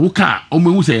be no ka o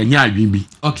mehu say nya adwin bi.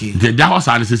 Okay. The da ho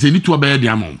sa ne say ni to be dey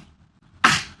amon.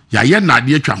 Ya ye na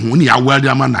de atwa ho ne ya wel dey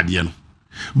amon na de no.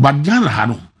 But Ghana ha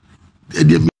no.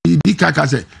 Di kaka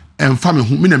say emfa me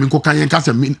ho me na me nkoka yen ka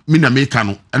say me na me ka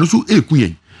no. Eno so eku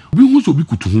yen. Obi hu so bi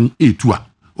kutu hu etu a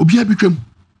obi abetwam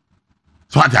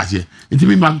so atase enti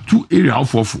me ma two area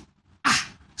of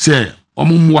say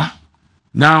omumwa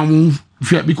na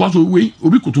because we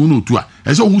obi kutu no otu a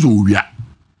e say hu so owia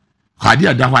kwade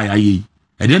ada hwa ya ye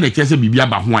e de na kese bibia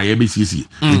ba ho a ye be siesie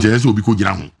enti say obi ko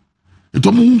gira ho enti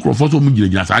omu nkrofo so omu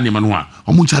gira sa ne ma no a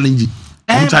omu challenge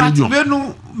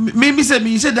yo me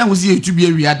say that was you to be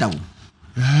a wi ada wo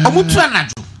omu tu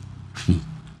anajo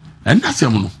and that's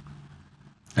him no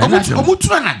omu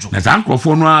tu anajo na san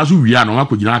krofo no aso wia na wa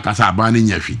kogina aka sa aba ne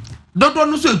nya hwi dodo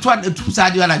no so etu sa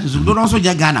ade ala so dodo so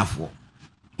je Ghana fo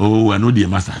oh I know the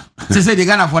master say the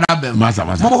Ghana fo na bem master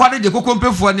mo ho de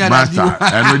kokompefo ni ana di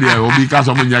I know the obi ka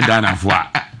so mo nya Ghana fo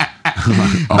a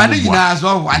but you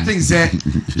so I think say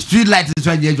street light is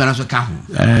why the Ghana so ka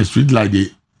ho street light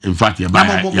in fact ya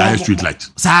street light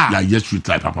ya street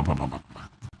light papa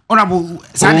honorable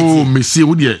sanity oh me see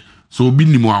wo de so obi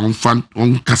ni mo on fan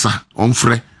on kasa on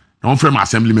frɛ my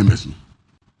assembly members.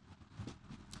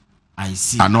 I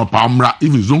see. And no Pamra,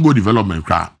 even Zongo development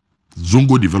cra.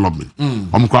 Zongo development.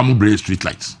 Kwa break street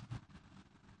lights.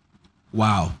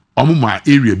 Wow. My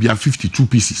area be 52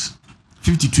 pieces.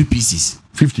 52 pieces.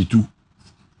 52.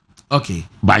 Okay.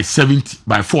 By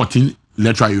 14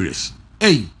 electoral areas.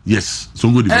 Hey. Yes.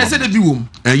 Zongo development. And I said the room.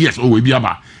 Yes, oh we be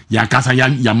aba. Ya kasa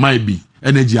ya mai bi.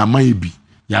 Energy ya mai bi.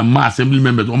 Ya ma assembly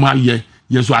members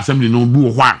ye so assembly no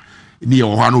bu ho a ni ye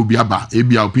ho na obi aba e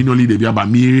bia opinion leader bi aba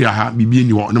mi ha bibi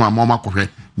ni ho na ma kohwe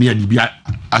ni ya bibia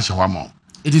a hye ho ma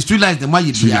it is street lights the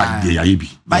way ya bi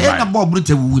ba ye na bob no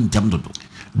tawu ntem dodo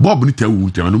bob ni tawu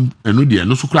ntem no de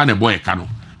no so kra na boy ka no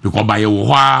because ba ye wo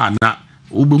ho a na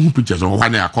obehu pictures ho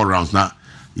na ya rounds na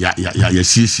ya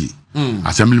sisi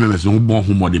assembly members no bon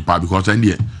ho mode pa because and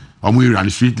there omo area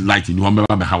street light ni ho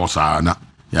be ha wosa na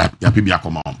ya bibia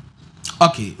koma.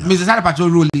 Okay, Mr. Asare-Bediako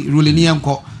rule ni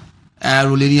enko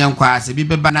ase bi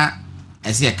beba na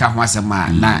ese e ka ho asema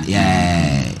na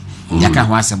ya ka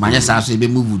ho asema ya sa so e be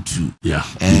move to be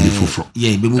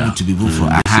move to be move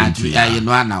aha you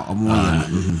know na omo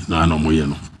na no mo ye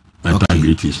no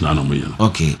greetings na no mo ye no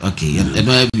okay e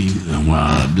no be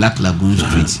Black Lagoon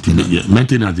Street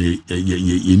maintenance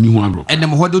ye ni ho agro and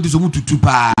them ho do so mututu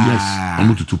pa yes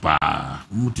mututu pa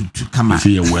mututu kama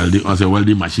see a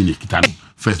welding machine kita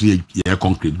first ye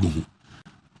concrete go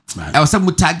I was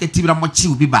some target team much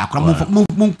will be back.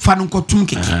 Move fan tum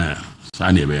kick.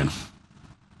 Sunny Ben.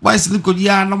 Why is Nico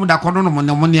ya no da kono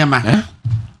no money ma?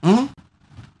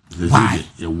 Why?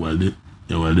 You well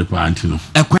the party no.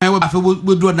 E kwan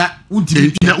we do na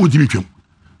udimi twem.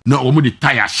 Na omo de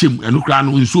tire shame eno kra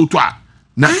no nso to a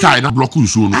na tire na block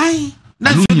nso no. Ai.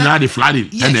 Na nyina de flooding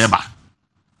and eba.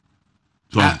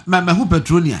 So ma who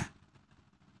Petronia?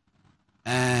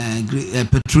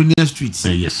 Petronia Street.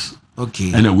 Yes.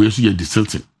 Okay. And we so you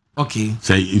desilting. Okay.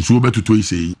 Say nso beto to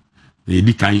say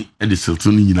the kind e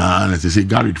desilting nyina na say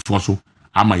garage for so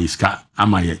ama iska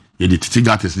ama ye de titi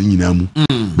gates nyina mu.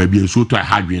 Ba bi nso to a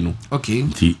hardware no. Okay.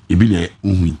 Ti ebi na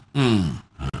unhui.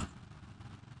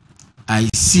 I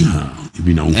see.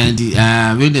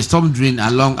 And when the storm drain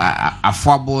along a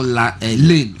affordable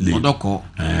lane, Odoko.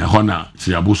 Hona,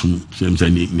 Siabosum,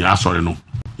 ni Asare no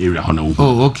area Hona.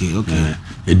 Oh, okay.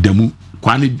 A demu,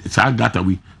 Quani Sagata,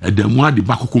 we a demu de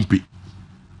Baku Kumpi.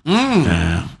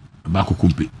 Baku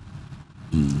Kumpi.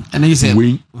 And then you say,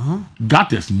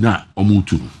 Gatas na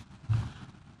Omutu.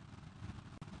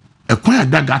 A quiet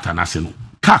that gata naseno,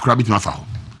 car crabbit mafaho.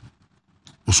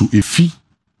 Also, a fee.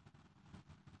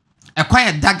 A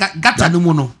quiet gata no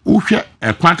mono. Uhwe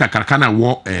a quanka carcana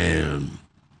war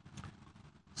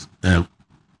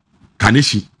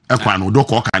Kanishi, a quano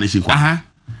doko Kanishi.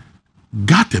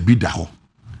 Gata bidaho.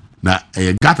 Na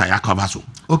a gata yakavaso.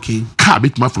 Okay. Car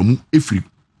bit ma from every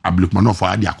ablukman for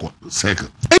Adiako circle.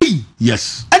 Hey,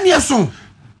 yes. And yes, so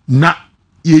na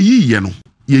ye yeno.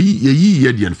 Ye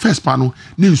yedian first panel,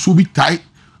 nin so be tight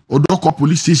or doko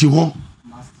police station ho.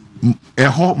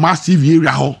 Ho massive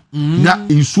area ho na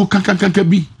insu kankankanka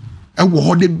bi e wo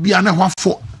ho de bia na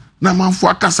hwafo na manfo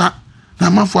akasa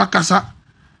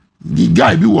the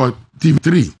guy bi wo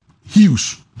TV3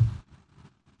 Hughes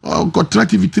got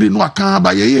TV3 no aka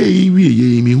ba ye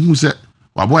mi hu se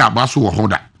wa boy abaso wo ho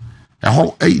da e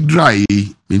ho dry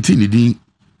menti ni din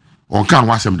on kan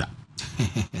wasem da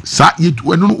sa ye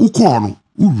no ukọ no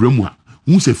uwremu a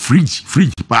hu se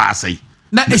fridge pa sai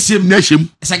na eshem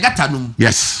gata num.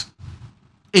 Yes.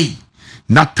 Hey,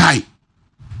 not tie.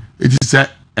 It is a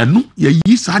no,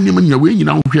 ye sandy man, you're weighing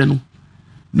out here.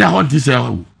 Now, what is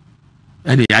a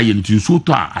any iron to so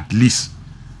at least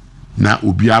now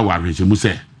Ubia Warriors, you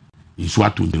say, in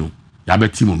Swatu, you know,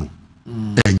 Yabetimono,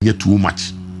 and yet too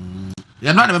much.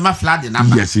 You're not a flat in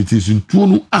yes, it is in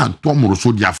Tono and Tom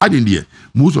Rosso, they are fighting there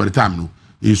most of the time, no,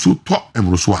 in so top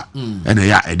and Rosoa, and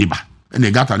they are Ediba, and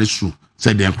they got an issue,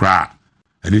 said them cry,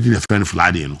 and it is a friend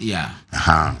flying. Yeah.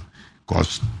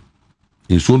 Cause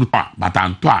in so but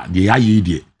Antoa, the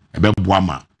aye, a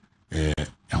bebwama,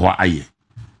 what aye,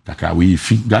 Taka, we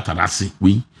think that I say,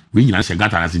 we answer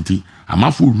got an assinti, a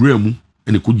mafu realm,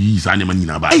 and it could use animal in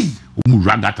a bay,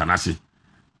 Muragat and assay,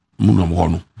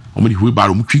 Munamono, how many we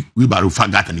borrow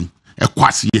fagataning, a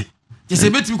quasi. Just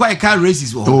a bit quite a car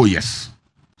races. Oh, yes,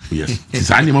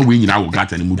 it's animal wing in our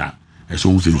gat and muda, as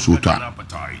always in Sota,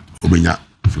 Obenya,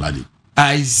 flooding.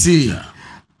 I see.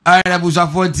 I was a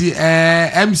 40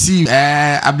 MC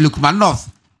Ablukman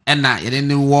North, and I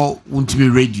didn't war won't be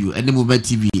radio and the mobile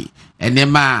TV, and then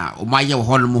my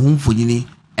Honor home for you,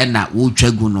 and that will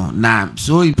cheguno. Now,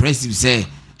 so impressive, say,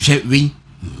 Shepwing.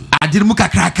 I didn't muka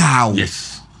crack.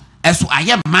 Yes, as I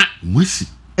am ma, Mussy,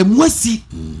 and Mussy,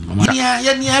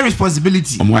 yeah,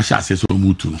 responsibility. Mwasha says, so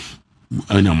mutu,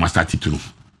 and I must start it to know.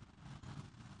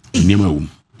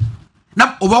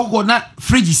 Now, over not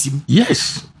fridge.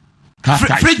 Yes.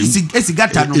 Fridge is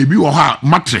gata no. Ebi wo ha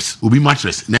mattress, obi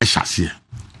mattress na chassis.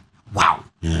 Wow.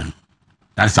 Yeah.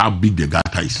 That's how big the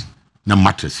gata is. Na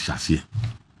mattress chassis.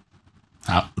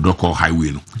 Doko highway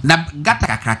no. Na gata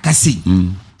kakraka si.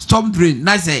 Storm drain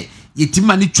na say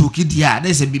yetima ni choki dia,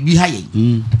 na say bibi ha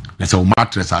yen. Na say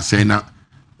mattress ase na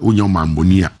onyo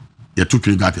mamboni a ye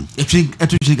tutwe gatem.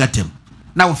 Tutwe gatem.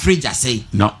 Na wo fridge ase.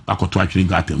 No, akoto atwe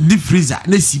gatem. Deep freezer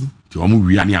na sim. Ti omo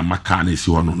wia ne amaka na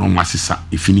esi hono no masisa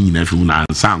efini nyina efi mu na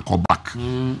ansa anko back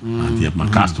and the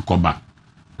makas to come back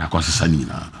na kwasisa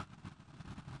nyina.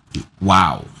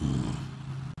 Wow.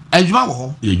 Ejuma wo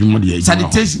ho. Ejuma de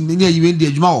sanitation ni ayi de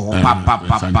ejuma wo ho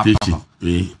pa. Sanitation.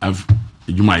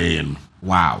 Ejuma ye no.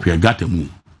 Wow. Pe gata mu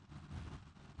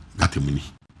ni.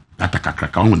 Gata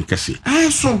kakraka won kese.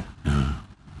 So.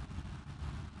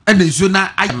 And so na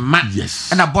ayama.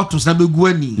 Yes. And a bottles na begu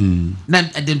ani. Na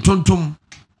den tontom.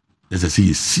 As I say,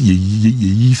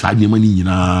 ye side money,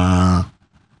 Nina.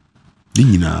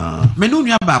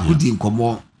 Menu ba kudi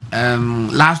nkomo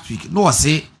last week. No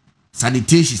say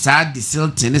sanitation side the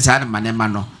silt tennis side manema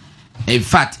no. In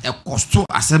fact, a costo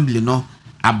assembly no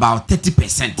about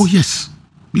 30%. Oh yes,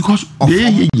 because they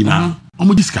ye Nina.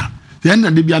 Omo diska. Then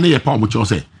they be an air power which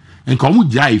say. And come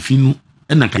with jai finu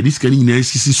and I this can in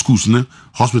CC schools, no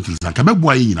hospitals, and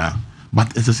Kabeboy,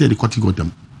 but as I said, the cotton got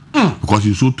them because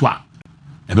you so twa.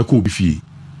 Ever could be fee.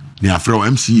 Near from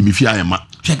MC, me fear I am.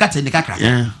 Check out in the crack.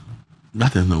 Yeah,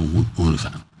 that is no one.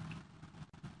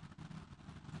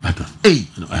 That is,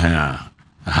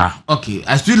 okay,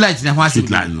 I still like the street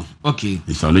line. No, okay,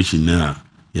 installation now.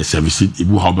 Yes, service it.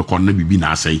 Ibu how be corner be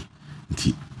na say.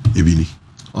 Nti ebini.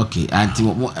 Okay, and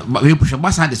we push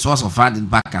what's the source of funding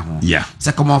back at home. Yeah.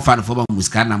 Second fund for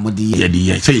Muscana Modi. Yeah,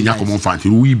 the say you common fund.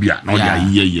 We be no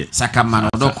yeah. Second man or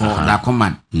doko that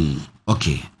command.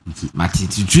 Okay. Mati,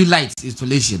 street light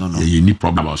installation or no? You need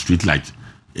problem about street light.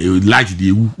 Light the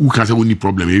who can say we need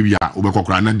problem. Maybe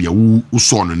obekokra na the who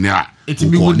saw no na.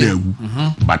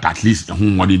 But at least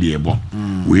who what did able.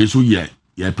 We so yeah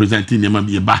presenting them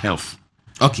be about health.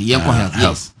 Okay, yeah, health.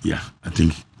 Yes. Yeah, I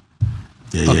think.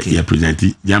 Yeah,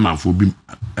 presenting. Yeah, man, for be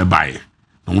a buyer.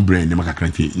 No brain, never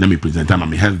can let me present.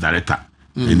 I'm a health director.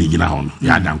 And you know,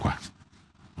 yeah, dankwa.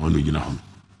 Only you know.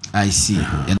 I see.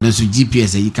 And those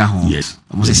GPS you can home. Yes.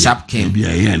 Almost a sharp came.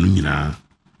 Yeah, you know.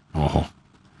 Oh,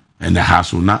 and the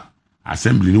house will not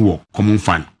assembly no common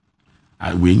fund.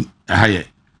 I win a higher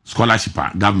scholarship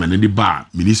government and the bar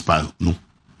municipal no.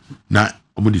 Now,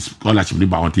 about the scholarship the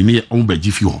bar on the own by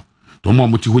GFO. Don't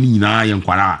want much when you know and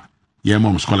quara. Yeah,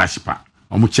 mom scholarship.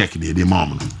 I'm check the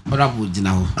mom. But I would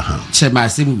know. Check my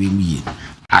same way me.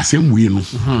 I same way no.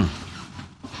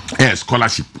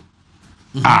 Scholarship.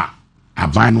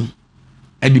 Abano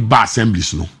at the bar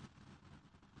assemblies no.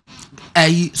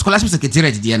 Scholarship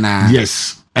secretariat Diana.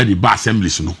 Yes, at the bar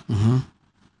assemblies no.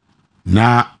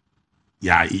 Na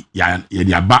ya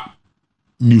ba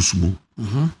news mo.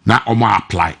 Na omo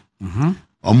apply.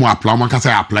 Omo apply man can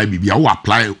say apply bibi o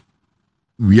apply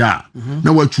we are.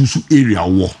 Na we choose area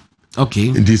wo. Okay.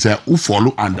 And this who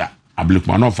follow under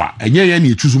Ablikman offer. And yeah,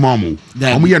 you choose mom.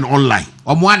 Omo yen online.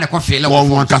 Omo an ko fele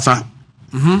one kasa.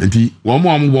 Enti one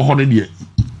more wo ho de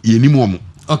ye ni mo.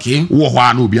 Okay. Wo ho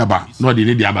an obi aba. No de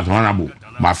dey aba honorable.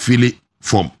 Ma fill it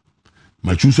form.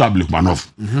 Ma choose Ablikman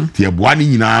off. Ti e boa ni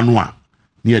nyina no a.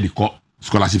 Near the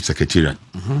scholarship secretariat.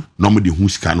 No mo de hu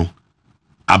sika no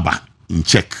aba in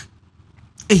check.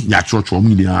 Ya church omo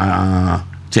ni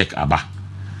check aba.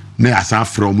 Na asa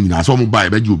from ni na so mo buy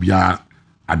be obi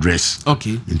address.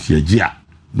 Okay. Nti egia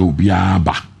no obi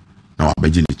aba. Na wa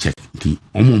beje ni check. Nti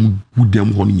omo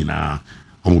gudem ho ni na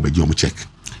omo beje omo check.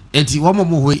 Enti womo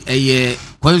mo ho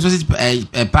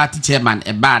constituency party chairman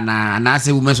ba na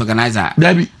say women's organizer.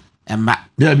 Dabi. Emba.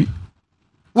 Dabi.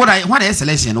 What is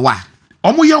selection wa?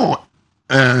 Omo ye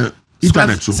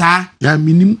internet so. Ya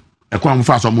minim ekwa mo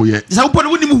fa so mo ye. Say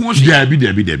wo ni mu ho hwe. Dabi.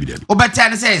 Obeta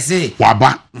ne say.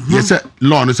 Waba. Yes say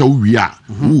law no say wo wi a.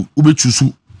 Wo be choose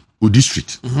o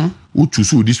district. Wo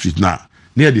choose o district na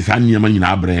e dey san nyama nyina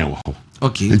abran wo ho.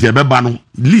 Okay. Nti e be ba no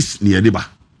list ne e dey ba.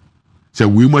 Say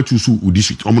we ma choose o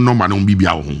district. Omo number no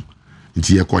bibia wo ho.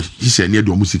 Nti e ko hise ne e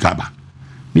dey omo sika ba.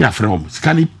 Ni afrom.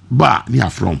 Sika ni ba ni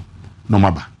afrom. No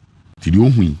maba. Ti di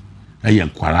ohun eye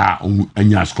nkwara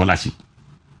anya scholarship.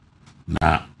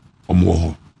 Na omo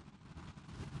ho.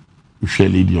 Hwe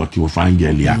lady oti wo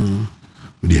fangelia.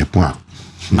 De point.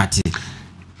 Mati.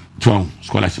 Twon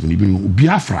scholarship ni bi no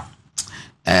Biafra.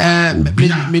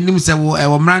 Menim say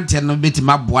wo mrante no beti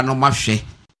maboa no mahwe.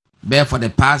 Be for the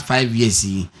past 5 years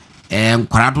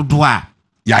nkwara dodo a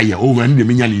Yeah, over and the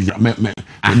minion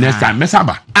next time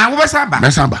mesaba. Wo besaba.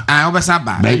 Wo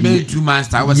besaba. Maybe 2 months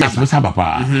ta wo besaba. Mesaba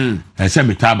pa. Say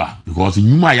metaba because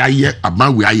nyuma ya ye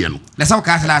aban we aye no. Na say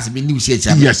ka class me ni usie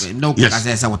cha. No ka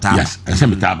say wota. Yes, say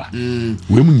metaba.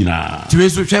 We mu nyina. Tiwe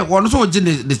so hwe wono so oje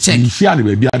the check. Ni share ne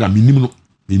ba bia da minim no.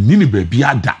 Ni ba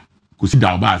bia da. Ko si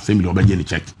da ba assembly obaje ni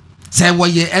check. Say wo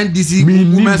ye NDC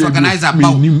women's organizer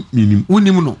ba. Minim.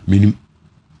 Unim no. Minim.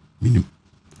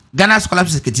 Ghana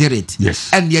Scholarship Secretariat.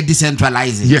 Yes. And you're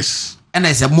decentralizing. Yes. And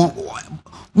I said,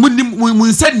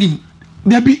 we send him.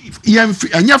 There be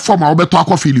anya form a obeto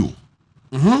akofili o.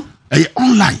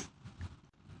 Online.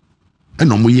 E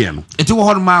no mo ye no. Eti wo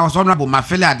hon ma was honorable ma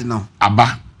fele ade no.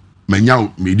 Aba manya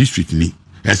me district ni.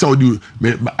 E say odi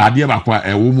ade ba kwa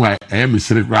e wo mu e me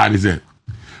sire kra de say.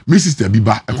 Me sister bi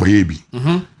ba e koye bi.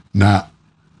 Na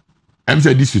em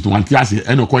say district wan ti ase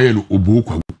e no koye no obo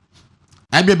kwa.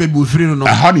 Abi be free no.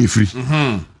 How dey free?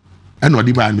 And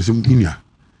odi ba me say inia.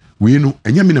 We no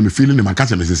enya me na me feeling na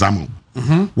makasa me sesam.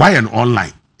 Why an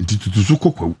online? Ntututu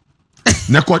kokwa.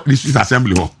 Na court district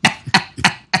assembly ho.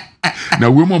 Na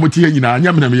we mo moti nyina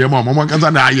anya me na me ye mo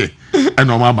makasa na aye. E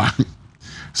no ma ba.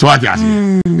 So what you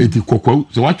say? Eti kokwa.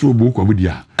 So what you bo kwa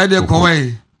dia? E dey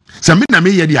kwai. Se me na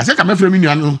me ye dia. Se ka me frɛ me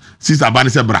nua no sister ba ne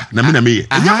se bra. Na me na me ye.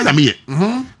 Enya na me ye.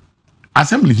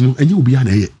 Assembly no enye obi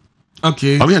na ye.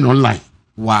 Okay. Obi na online.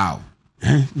 Wow.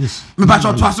 Yes. Me ba to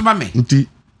aso ba me. Nti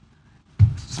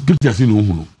pictures ni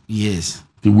hu no. Yes.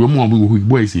 The we mo hu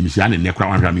boy say mi sia ne nekra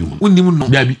wan hwa me hu. Unnim no.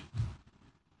 Da bi.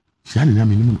 Sia ne na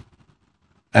me nim no.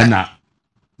 Ɛna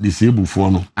disabled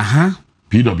for no.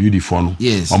 PWD for no.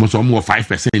 Yes. Almost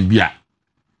 5% bi a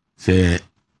say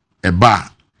eba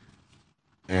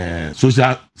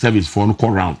social service for no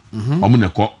call round. Omo ne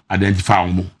ko identify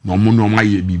omo. No omo no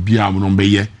maye bibia omo no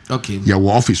beye. Okay. Ya wo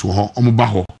office wo ho, omo ba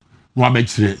ho. No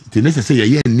abekire. Te necessary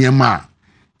ye niam a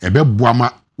ebeboa ma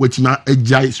watima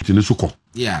agya stene so ko.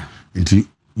 Yeah. Nti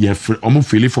ye omo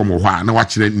feel from ho a na wa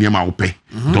kire niam a wo pe.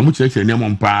 To omo kire niam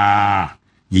mpa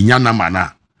ye nya na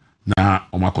mana na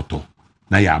omo akoto.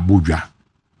 Na ya abodwa.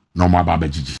 Na omo aba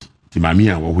bagigi. Ti mami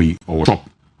a wo hoi o shop.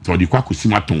 So di kwa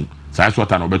kusima ton. Sa so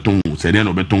ta no beton, se de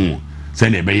no beton, se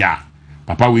na ebe ya.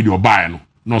 Papa we di oba no,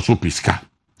 no so piska.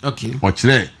 Okay. O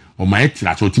kire o ma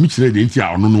etira so timi kire de nti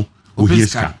a ono no o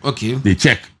hiska. Okay. They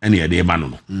check any e de ma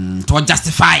no. To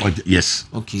justify. Yes.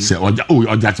 Okay. Se o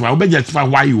justify, o be justify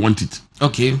why you want it.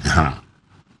 Okay.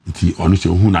 Nti ono se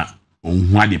hu na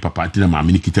hu ade papa ti na ma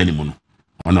me ni kita ni mo no.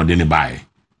 Ono de ne bae.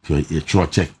 So e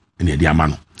check any e de ama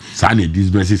no. Sa na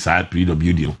disburse sa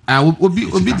PWD no.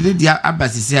 Obi de dia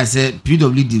abasisi ase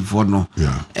PWD for no.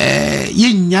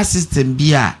 Ye nya system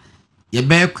bi a ye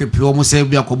be equip o mo se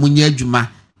bi akomo nya adwuma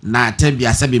na tabi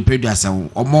ase be pedu ase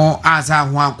omo asa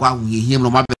ho akwa ho yehiem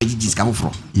no ma be gigi ska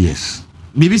foforo. Yes.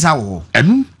 Bibi sa wo.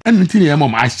 Enu nti ne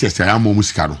mom access ya mom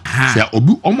sika no. Se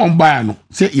obi omo baa no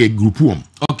se ye group wom.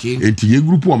 Okay. Enti ye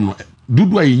group wom no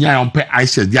dudu a nya ya mpe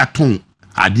access dia ton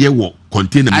ade wo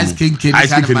container ice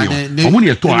cream omo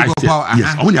ne to access.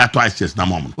 Yes, omo ne to access na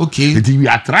mom. Okay. Enti we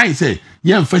are trying say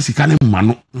ye mfa sika ne ma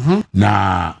no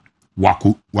na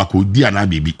wako dia na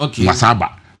bibi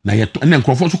masaba na ye to na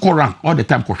nkrofo so koran all the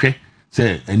time kohwe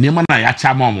say enema na ya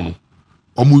cha mom no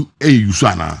omo use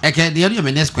ana. Okay, the other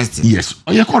my next question. Yes,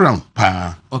 you come around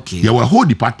pa. Okay. You were whole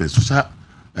department social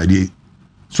the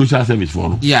social service for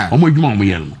no. Yeah. Omo adwuma omo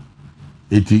ye no.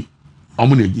 Enti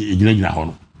omo na egina ho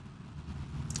no.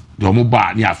 The omo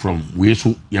ba ni from we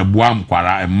so ye boa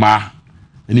mkwara emma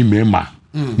any mema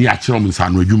ni a kire omo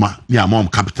nsano adwuma ni amom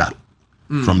capital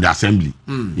from the assembly.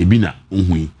 Ebi na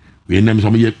ohui. We na me so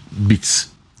ye bits.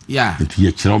 Yeah. Enti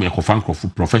ye kire omo ye kofan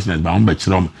professionals ba omo ba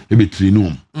kire omo e be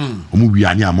train omo wi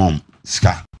ani amom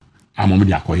ska amom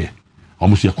de akoye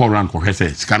omo so ye call round ko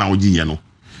hwese ska na ogi ye no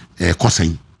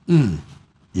kosen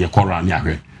ye call round ni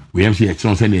ahwe we am say ye kire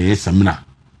on say na ye seminar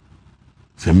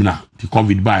ti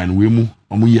covid by no we mu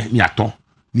omo ye ni ato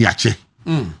ni ache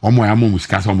omo ya mom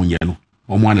ska so omo ye no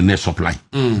omo an na supply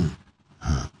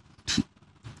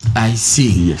I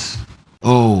see. Yes.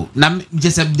 Oh, now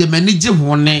just the manager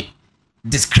one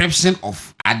description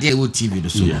of Adeo TV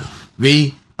so yeah.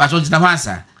 We but what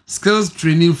the skills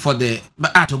training for the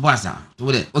to bossa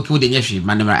to the okay with the nyeshi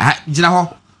manema jina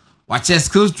ho watch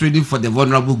skills training for the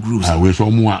vulnerable groups we so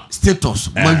mo status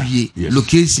mawie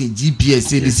location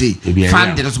GPS say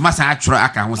fan the so masa atro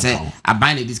aka ho say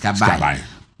aban na diska buy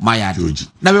my yard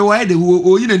na we why the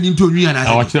oyi na nim to nwi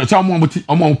na watch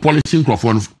omo polishing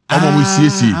crofo no omo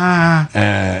CC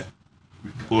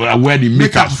where the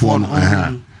makeup for no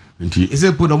nti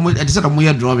ese po do mo e se do mo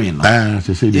ye drawing no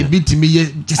se e bit me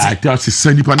ye I tell se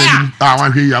send pa na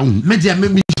wan hwe ya hu me dia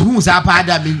me hu sa pa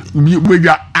da me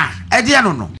bwa e dia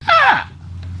no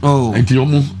oh nti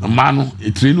omo ma no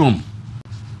e train om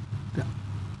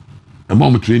e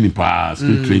mo training pa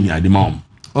skill training ade ma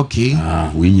okay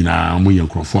we nyina mo ye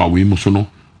nkrofo a we mo so no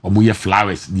omo ye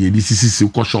flowers de sisi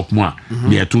ko shop mo a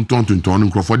de tonton no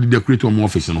nkrofo de decorate omo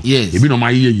office no e bi no ma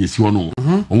ye yesi ho no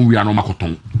omo wi ano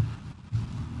makoton.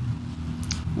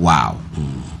 Wow.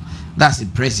 That's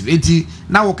impressive. Eti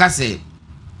na wo ka say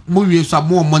mo wi so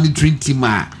mo monitoring team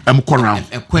a em ko round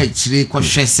e ko achire ko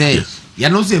hwe say you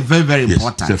know say very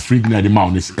important. The free na the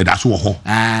man is that's wo ho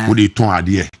wo dey ton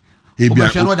ade e bia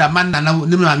hwe no da man na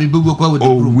nim na me bebu ko with the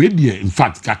group. We dey in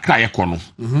fact kakra ye ko no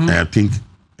I think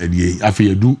the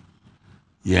afi do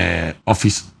yeah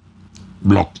office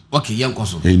block. Okay, yen ko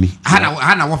so.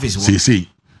 Hana office wo. See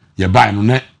ye buy no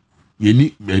na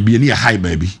ye baby ni a high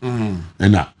baby and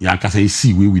na ya kasa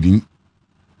see we within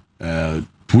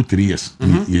 2-3 years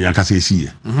ya kasa see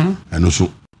and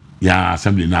also ya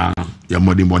assembly na ya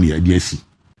modern money ya DSC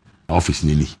office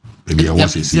ni baby ya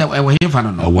was see ya we here fa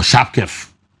no was sharp kef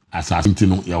as asinte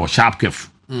no ya was sharp kef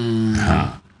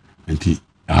enti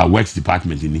works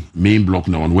department ni main block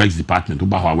na on works department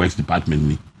oba works department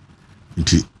ni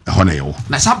enti hona yo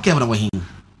na sharp kef na we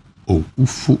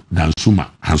ufu dansuma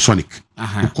hansonic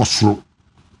ukosro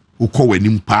uko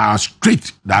wenim pa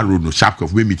straight that road no sharp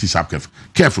curve we meet sharp curve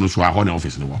careful no so a hone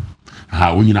office no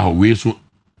onyina ho we so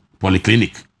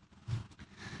polyclinic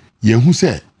ye hu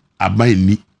say aban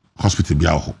ni hospital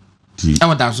bia ho ti e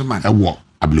wada so man e wo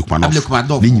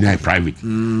Ablekumanov ni nyina private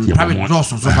private doctor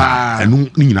so ba enu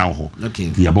ni nyina ho okay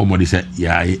ti abo mo de say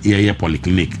ya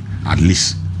polyclinic at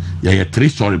least ya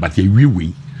 3-story but ya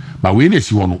wi but we na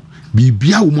si ho no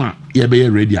bibia wo mu a ye be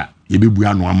ready a ye be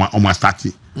bua no ama start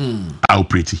a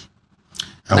operate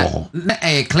e wo ho na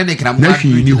clinic na mo na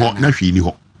hwi ni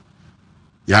ho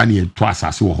ya ni to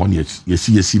asase wo ho ne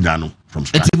yesi da no from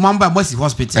scratch eti mamba bosi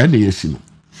hospital and yesi no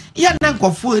ya na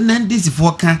nkofo na ndisi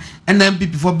for kan na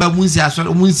MPP for ba munsi aso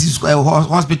munsi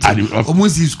hospital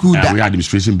munsi school da we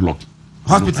administration block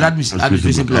hospital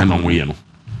administration block no we no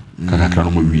kaka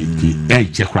no mo wi ti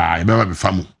che kra e be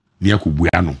famu ne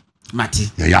akobua no mate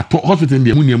ya to hospital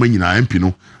ndi mu niam nyina MP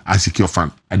no a secure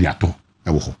fund e de ato e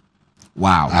wo ho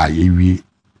wow ye wi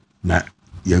na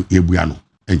ye bua no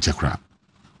che kra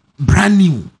brand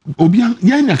new obian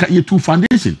ya nya ka ye two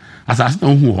foundation asase na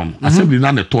hu ho no assembly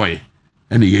na ne toy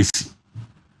and yes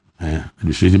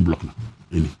administration block na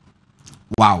any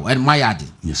wow and my yard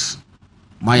yes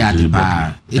my yard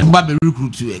ba it ba be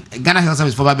recruit Ghana Health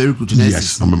Service for ba be recruit nurses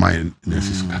yes number my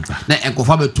nurses na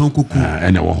enkofo be ton kuku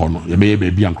and e wo ho no ye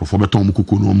be bia enkofo be ton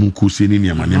kuku no mu ku se ni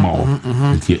niam niam ho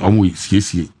nti omo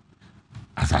siesie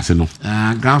asase no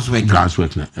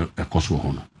groundswork na e koso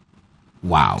ho no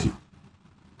wow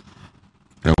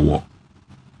e wo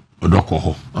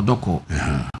odoko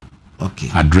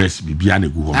okay address bibia na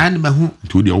gu ho and mahu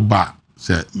to de oba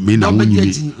say me na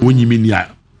wonyimi ni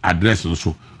address no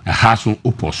so e ha so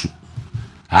oposo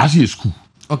ha so school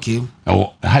okay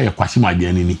ha ye kwashima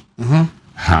de ni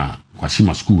ha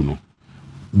kwashima school no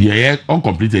de ye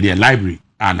uncompleted the library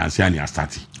and say ani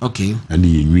start okay and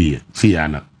ye nwie see ya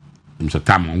na mso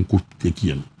tam onko take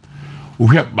ye no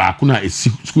ohwe ba ko na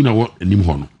school na wo anim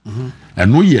ho no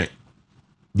eno ye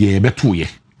de beto ye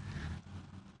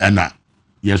ana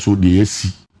yeso de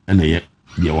yesi na ye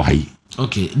de wo hayi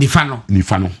okay ni fa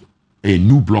no a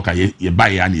new block ye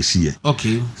buy ya na esi ye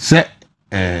okay se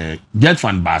get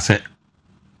fund ba se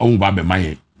o ba be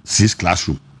my 6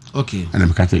 classroom okay and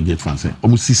me can't get fund se o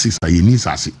mu 6 aye ni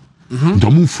sase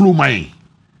nto mu flow my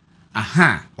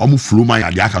o mu flow my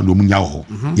ade aka do mu nya ho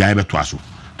ya be to aso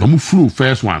to mu flow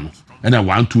first one and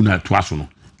 1 2 na to aso no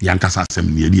ya nkasa asem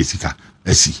ne ye de esika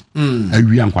asi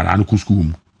awi ankwara no school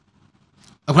mu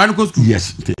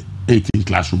yes 18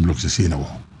 classroom blocks say na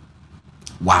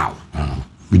wow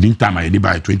within time I did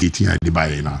by 2018 I did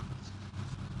by now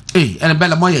and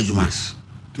bella moya juma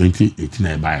 2018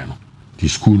 I buy no the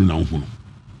school na hu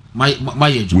my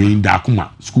juma we nda kuma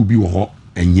school bi wo ho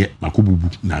enye makobubu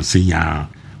na nsenya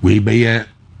we be ye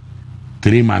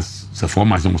 3 months so 4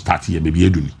 months no start here baby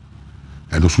eduni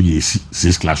and also ye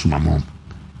 6 classroom amom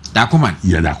da kuma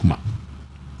yeah da kuma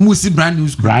musi brand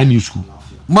new school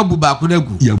mabu ba ko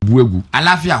nagu ya buegu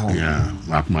alafia ho yeah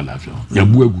akuma alafia ya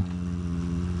buegu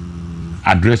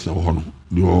address ho no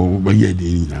do ba ye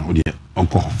de na o de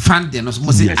onko fund no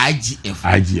so say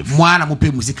IGF mo ana mo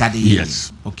pay musika de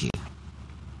yes okay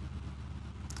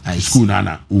school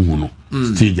na uhu no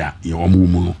stage ye o mu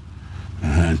no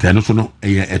no so no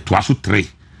e to aso 3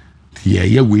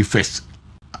 ye we first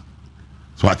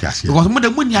so what you say because mo de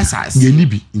mo ni asas ye ni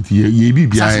bi nti ye bi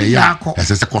bia ya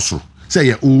esese koso say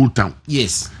ye old town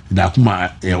yes da kuma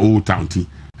old town ti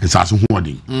esase ho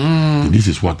odin this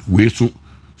is what we so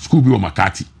school bi o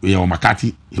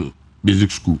Makati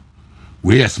basic school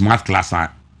we a smart class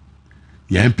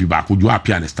ya MP ba ko jo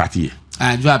apia na start here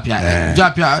jo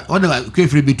apia o na ko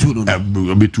free bitu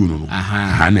no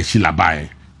na shila bae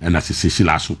na se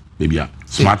shila so bebia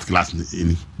smart class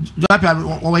ni jo apia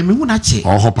o we me hu na che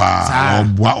o hopa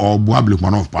o bo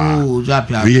Ablekumanov pa jo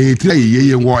apia we tira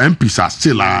ye wo MP sa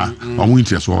still o mu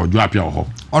interest o jo apia o ho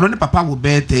o ne papa wo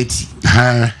be 30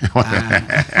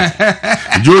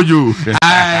 Jojo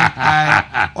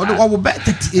o wo be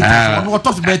 38 o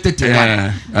to be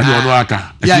 31 and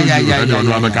aka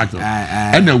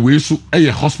and we so a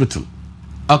hospital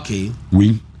okay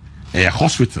we a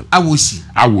hospital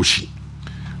awoshi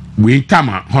we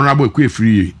tama honorable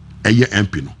Ekwefiri eye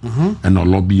MP no and no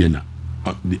lobby na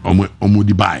omo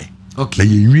di buy okay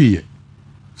ye wie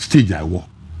stage I wo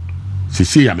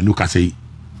se ya me no ka say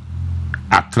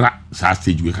atra sa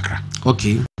stage we kakra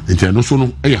okay nti no so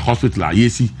no eye hospital a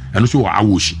yesi eno so wa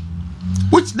awoshi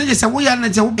which they say we are na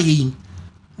je wo bayin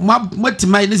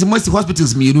matima ne se most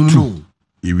hospitals me no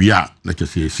ewia na ke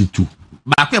say si 2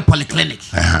 ba ko polyclinic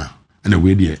and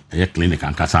we dey eye clinic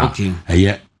ankasa okay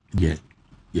eye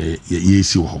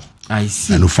yesi wo I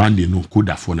see and no funding no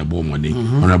koda for na bo money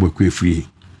honorable Ekwefiri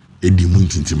edi mu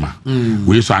ntintima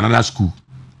we so another school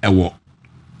e wo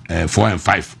 4 and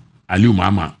 5 Aliu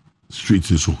Mama street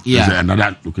so is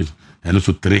another location and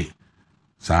also 3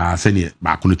 sa senior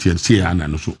ba kono tie see ana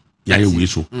no so ya ye we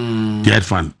so third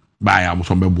fan ba ya mo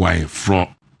so be boy from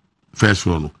first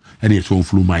floor no and it's on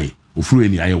flu mai ofuru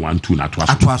eni aye 1 2 na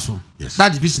atoaso yes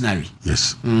that is visionary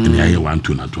yes eni aye 1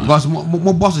 2 na atoaso because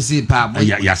mo boss say pa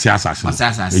ya se asase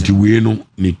enti we no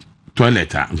ni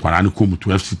toilet nkwara no kom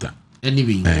 12 seater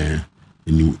anyway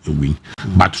anyway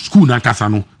but school na kasa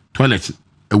no toilet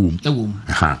ewom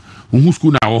aha wo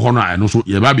school na wo ho no no so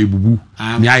ye ba be bubu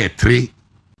ni aye 3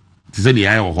 ti se ni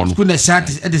aye wo ho no school na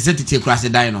chat at the city class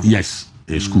die no yes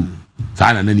school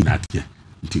sa na ni na tie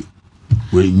nti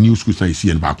we new schools na isi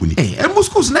en ba kuni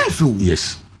schools na feel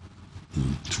yes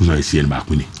schools na isi en ba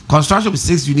kuni construction of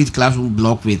 6 unit classroom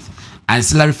block with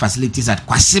ancillary facilities at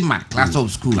Kwasima class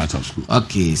of school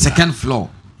okay second floor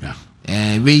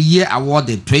we year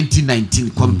awarded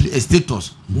 2019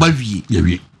 status bawie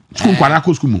school kwara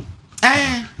ko school mu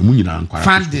mu nyina kwara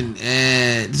funding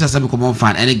this is some common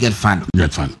fund and get fund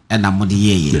and am the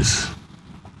year yes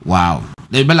wow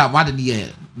they bela what the year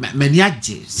many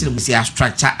aje say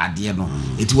structure ade no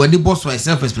it wani boss for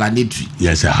self explanatory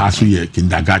yes a hasu year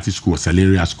kindergarten school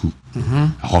Asare school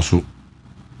also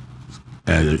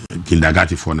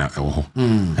kindergarten for na ho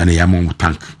and a yamon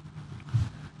tank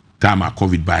time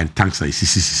covid by tanks like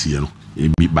sisi no e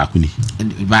bi bakuni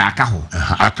by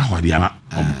akaho dia ma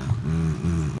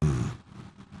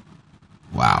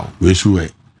wow we sure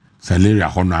salary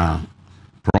ho na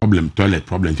toilet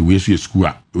problem we sure school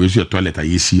we sure toilet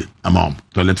ayesi amount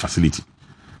toilet facility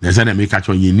they say they make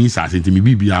actually you need say me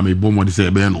bibia me bo mo de say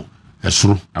be no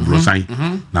esoro abrosan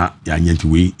na ya nyanti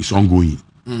we is ongoing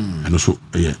and also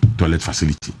toilet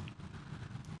facility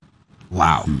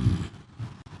wow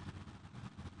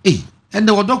and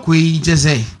the odok we just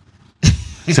say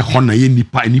hona ye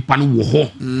nipa no wo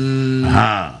ho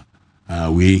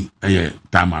we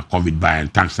time covid by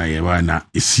and thanks na ye na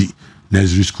esi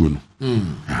nursery school no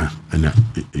and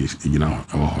you know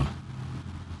our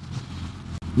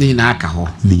ni na aka ho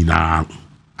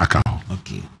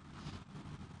okay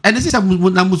and this is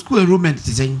na school enrollment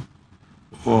is saying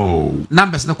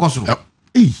numbers na koso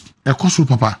koso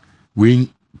papa we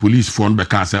police phone be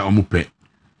can say omupe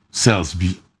cells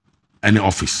bi any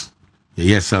office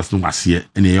yes cells no wase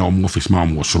any office ma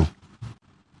mo so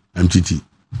MTT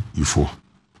U4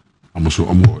 amoso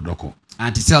omo doko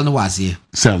anti cell no wase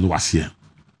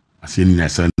ase ni na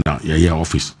cell na yeah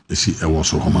office esi e wo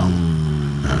so homa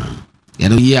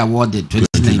no year awarded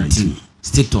 2019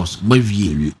 status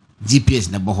bawie GPS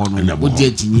na boho no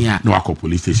oje tinia no akọ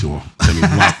police station wo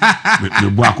me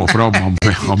bo akọ from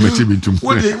mompe o meti bitum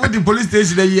what the police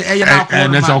station e na akọ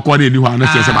na so akọ ni ho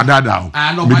na se madada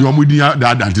me di omo di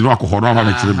dada nti no akọ ho no ma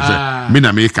me kire me se me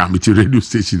na me ka me ti radio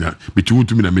station na me ti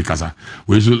wutu me na me kasa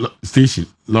we so station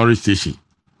lorry station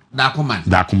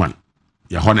Dakuman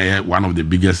ya ho na one of the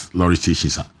biggest lorry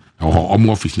stations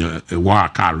omo office wa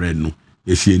car red no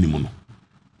esi enimu no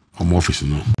omo office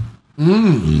no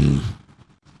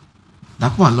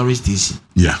Dakuman lorry station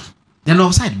yeah then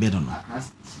offside bed on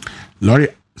lorry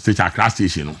station class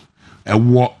station no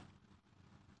ewo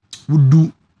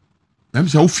wudu let me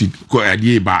say ofit ko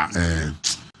ade ba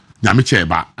nyame che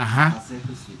ba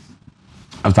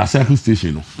after circle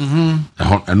station no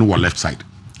and no left side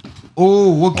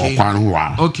okay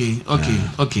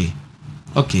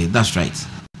that's right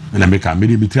and I make a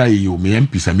me try you me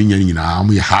MP sa me nyina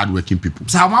am hard working people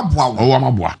sa maboa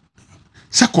maboa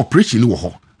sa corporation wo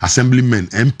ho assemblyman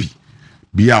MP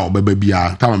bia obeba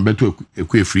bia tam beto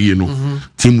free no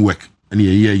teamwork and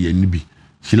ye ni bi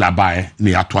hila bae na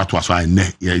ya to so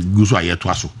ne ya guso aye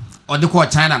to so o de ko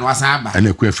China no asa aba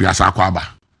and free asa kwa aba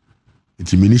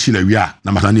iti minishila wia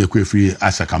na mata na free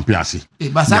asa campaign ase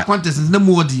but sa contest na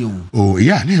mo di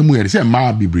yeah na mu ye say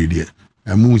ma bibre de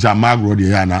mu za magro de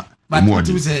ya na but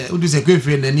you say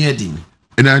free na ni edin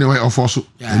and anyway of also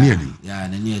na edin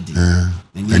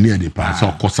na edin pa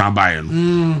so ko san bae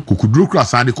no kukuduro kra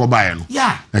san de ko bae no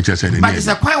na che say na but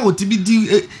say kwan o ti bi di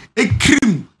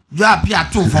cream you appear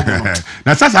to for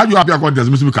na sa you appear contest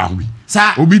me ka ho bi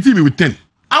obi ti me with 10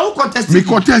 I will contest me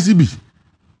contest bi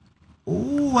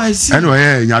I see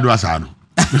anyway nyado asa no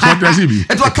me contest bi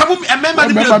it will come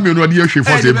remember me no de ahwe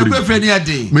for say bri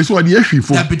me so de ahwe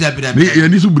for me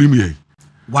ni so bri me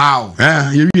wow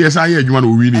ye wi esa ye adwuma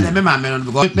no wi ni me ma me no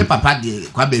because me papa de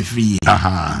kwa be free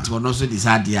it will not so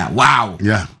decide there wow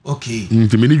yeah okay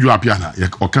nti me ni ju apia na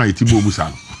o kan etibo mu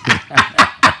sa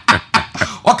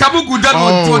Okabugu that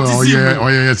on 20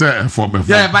 yeah say for me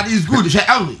yeah but it's good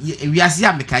we are see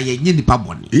am ka ye nyi nipa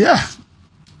boni yeah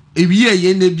ewie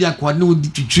ye na bia kwa na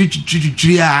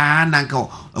twitwi na nka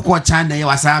ko China ye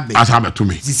wasa be to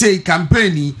me say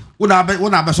campaign una be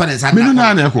so na sa me no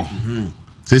na na ko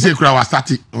say kura wa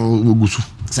start ogusu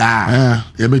Sa.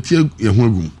 You better you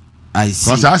home. I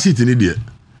see. Because I see it in India.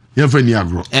 You have any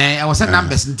agro. I was a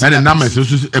numbers. And the numbers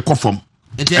is a coffin.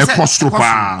 A cost.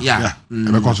 Yeah.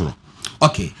 A cost.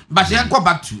 Okay, but you go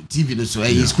back to TV so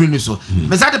screen so.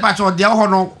 But that part of the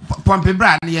hono pompe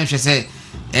brand you say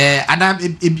Adam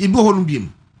ibu hono biem.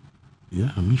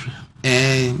 Yeah, I'm sure.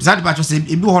 That part say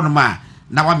ibu hono ma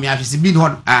na wa me ahwese bi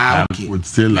hon okay. Would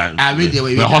still like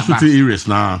the hospital areas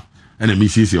now and me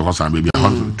see your hospital baby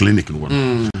hospital clinic no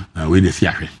one. We dey see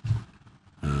ahwe.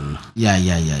 Yeah.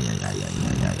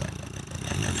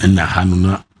 And na hanu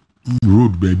na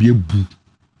road baby ebu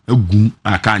egum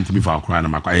account me for akra na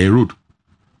makwa road.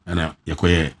 And you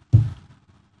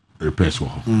repairs for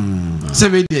her. So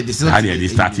we did this. How did they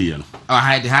start here? Oh,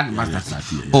 I had master.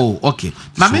 Oh, okay.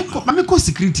 Mama, co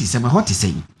security. Say what is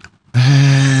saying?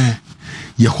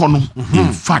 You hono.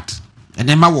 In fact, and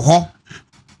then my ho.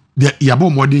 The yabo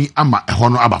modern ama a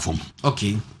hono abafom.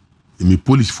 Okay. Me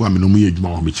police for me no me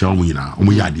ejuma me chewo mu nyina.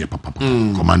 Omo ya de papa.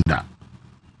 Commander.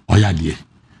 Oya de.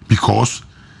 Because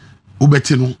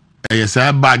ubeti no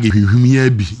say bag hwihwim ya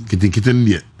bi kitenkiten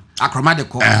de.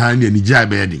 Asare-Bediako. Ni jai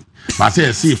bedding. But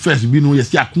say first be no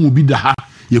yes ya kun obi da ha,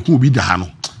 ye kun obi da ha no.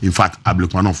 In fact,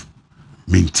 Ablequanoff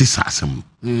minti sasem.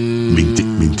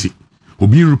 Minti.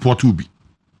 Obi report obi.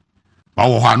 Ba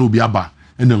wo ha no obi aba,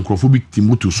 and nkrofo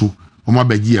Timoto so, o ma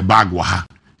bagi e bag wo ha.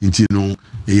 Nti no,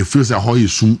 e feel say ho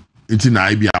yesum, nti na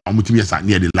ai bia o mutimi yesa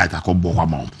near the light akobbo kwa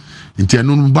ma. Nti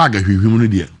no bag ahwehwim no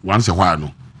de, once a while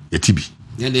no, ye tibi.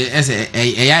 Ye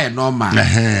dey ya normal.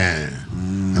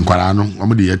 Nkwara no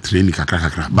omo de training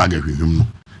kakra bag ahwehwem no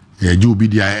je obi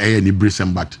dia ni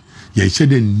bresem but ye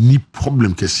said ni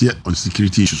problem kese on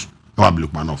security issues o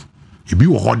Ablequanoff e bi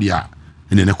wo ho dia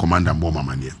ene ne commander mbo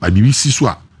mama ne but bi si so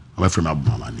a o frame abu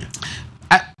mama ne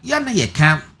ya na ye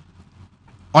kan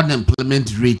unemployment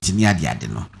rate ni ade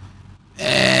no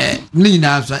ni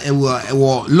na so e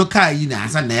wo local yi na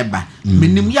asa na eba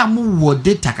minim ya mu wo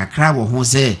data kakra wo ho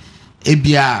se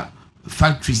ebia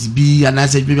factories bi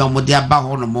anase bi mo de aba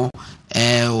ho no mo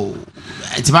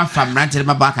ti ba fam ranch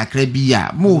ma ba kakra bi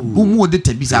ya mo de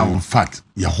tabi sa in fact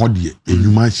ya hodie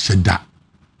enuma sheda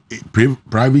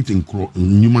private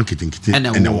enuma kitenkite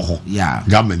ene wo ho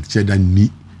government sheda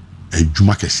ni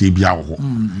adwuma kese bi a wo ho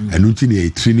enu nti ne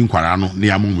training kwara no ne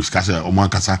amon muska se o man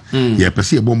kasa ye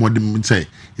pese e bo mo de say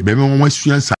e be mo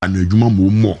asuansa na adwuma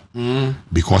mo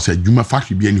because adwuma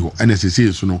factory bi ani ho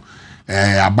NSC so no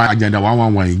aba agenda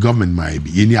 111 government ma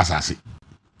bi yeni asase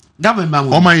government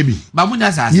ma o ma bi ba mu na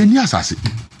asase yeni asase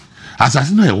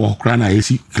no e wo kra na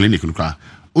yesi clinic no kra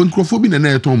onkrofo bi na na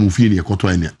eton mu fie ne ekoto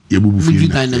anya ye bubu fie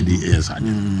na de yes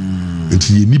anya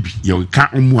nti yeni bi ye ka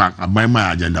omu aban ma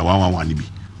agenda 111 bi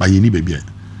ba yeni be bi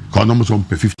ka no mo so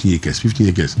 15 acres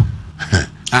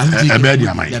ebe di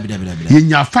amai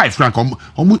yenya 5 franc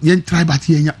omu yen try bat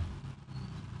yenya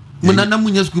mo na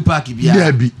munya school park bi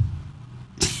ya bi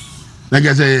like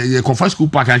I say, you confess school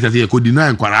park and say you could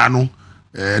deny nkwara no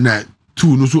na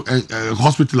two no so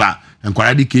hospital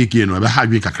nkwara di keke no be ha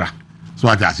dwe kakra so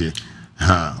what I say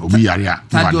obi yare a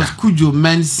Thaddeus Kujo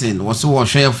Mensen was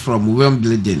share from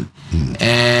Wimbledon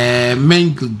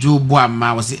Menk Joe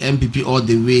Boama was MPP all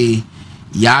the way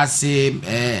ya say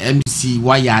MC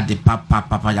why the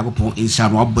papa yakopon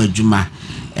inshallah obadjuma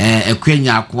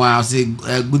ekwenya akwa say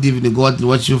good evening God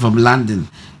watch you from London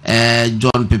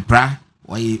John Pepra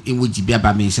in which be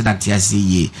about me said that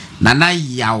ye nana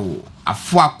yaw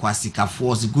afo akwasika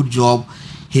was a good job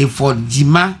hey for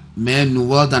Jima men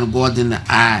well done Gordon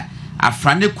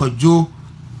afrane kojo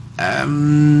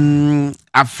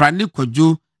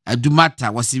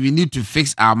adumata was we need to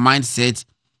fix our mindset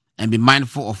and be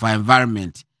mindful of our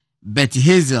environment. Betty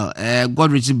Hazel,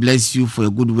 God richly bless you for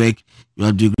your good work. You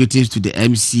are doing greetings to the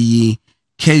MCE.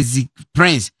 Kezi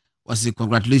Prince was a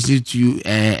congratulations to you,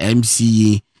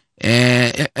 MCE.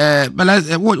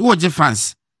 But what your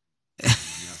fans?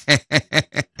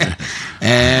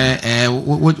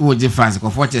 What your fans?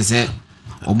 Because what you said,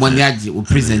 or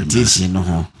presentation,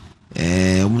 no.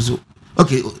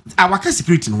 Okay, our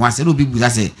security once it will be with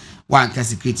us. One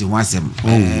security once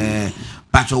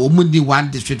but only one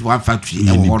district, one factory,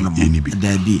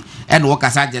 there be and work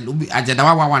as agent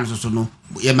one so no.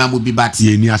 Your man will be bad.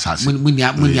 Munia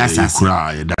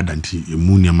dadanti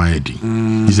munia maedi.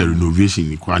 It's a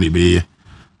renovation. Kwani be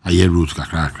a year road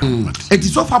kakra. It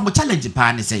is so far more challenge.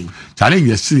 Pan saying challenge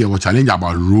is still a challenge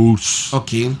about roads.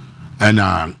 Okay.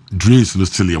 And drains no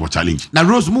still a challenge. Now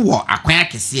Rose Moore, I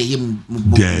can't say him.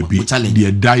 There be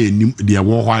the die the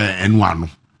war and one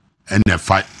and the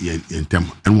fight in them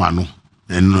and one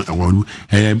and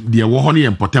the war honey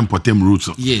and potem roads.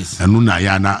 Yes. And no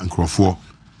Nayana and Crawford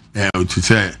to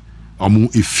say omu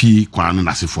efie kwan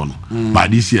na sefo no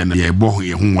but this year na ye bo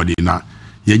ye ho wode na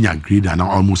ye nya grade na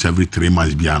almost every 3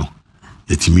 months bia no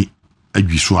etimi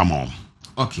adwiso ama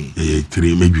okay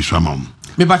 3 medwiso ama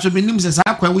me ba cho menim se sa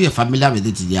kwa we familiar with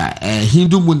it ya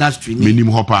Hindu monastery ni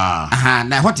menim ho pa aha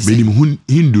na what is menim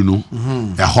Hindu no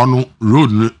e ho no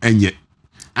road no enye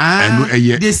eno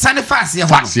eye the sanifas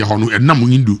ye ho no enam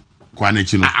Hindu kwa na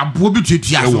chi no abo bi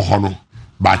tutua so e ho no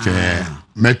but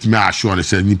met me assure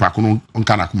say nipa ko no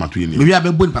onka na komato ni me wi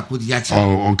abebo nipa ko di achi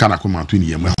onka na komato ni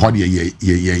ye ho de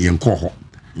ye nko ho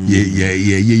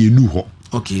ye nu ho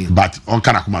okay but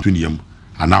onka na komato ni ye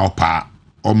ana opa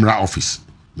omra office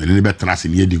me ne be trase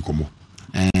ni edi nkomo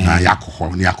na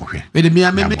yakoho ni yakohwe we de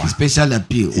me make special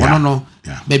appeal ono no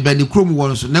be be ni krom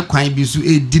wo so ne kwan bi so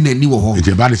edi nani wo ho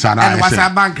e ba ni sa na e wasa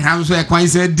bank han so e kwan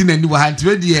se edi nani wo ha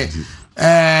tire de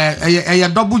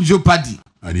double jeopardy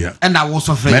and I was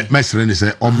afraid mesre ni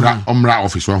say omra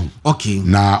office ho okay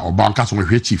na oba nka so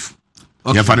hwe chief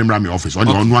ye fa dem office on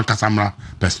onu anka samra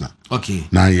personal okay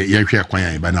na ye hwe kwan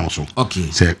ya ba na so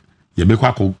okay say ye be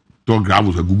kwa ko to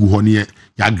gravel so gugu ho ne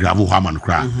ya gravel ho man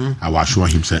kra I was sure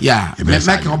him say yeah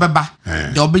make obeba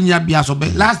de obenya bia so be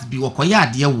last bi wokoya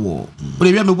ade wo o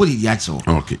de bia me body di a che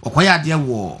okay wokoya ade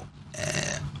wo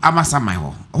amasamai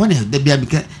ho when de bia bi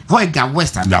ho e ga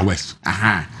west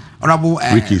aha honorable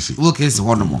Wilkins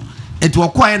honomo it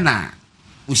wokoya na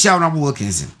ushia honorable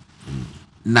Wilkins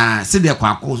na se de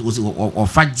kwa ko o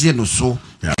faje no so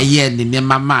eye ne me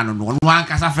mama no no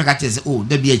anka Africa chese oh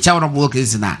de bia cha honorable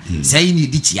Wilkins na say ni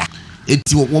di chia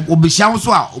eti obehia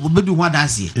so a obedu ho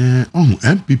adanse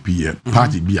MPP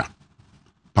party bia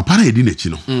papa na edi na chi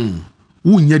no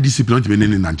unya discipline o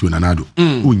tibene nanti onanado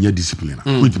unya discipline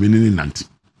o tibene nanti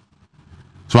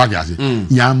so I guess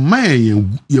ya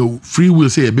man you free will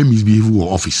say e be misbehave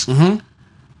for office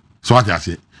so I guess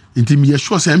inti me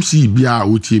sure say MC bia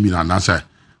o tie mi na na say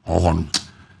ho no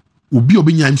obi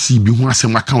obenya MC bi ho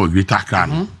asem aka o Greater Accra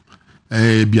no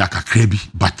bia kakra bi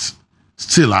but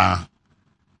still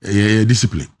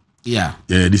discipline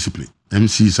discipline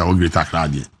MC is our Greater Accra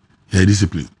there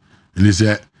discipline and they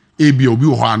say ebi obi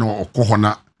ho ana okoho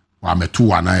na wa metu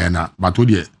wa na na but o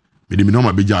de me de me no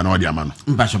ma beja na o de ama no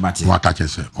mpasho bati wa ka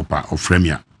chese opa o frame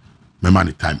ya me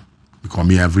man time because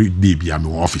me every day be am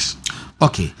office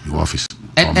okay your office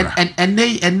and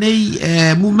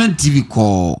they movement TV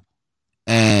call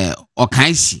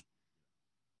okansi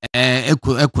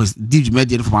eko did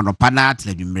media for no panat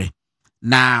le nwumre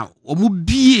na omu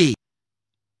bie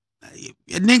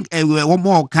ne wo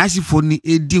mo okansi foni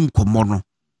edi nkomo no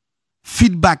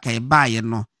feedback e baaye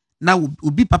no na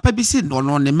obi papa bi se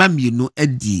no ne mamienu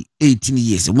adi 18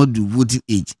 years mo do voting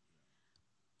age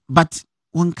but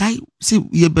won kai se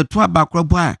ye beto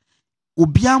abakrabo a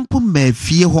obi ampo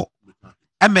mafie ho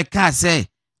emeka se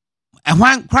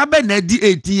ehwan krabe na di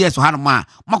 18 years ha no ma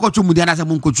makotu mudi na se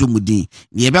mo nkotu mudi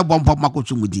ne ye be bompo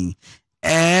makotu mudi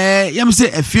yam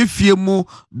se afiefie mu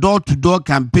door to door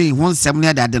campaign won sem ne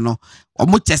ade no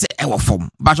omo chese e wo fom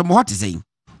ba so mo hot say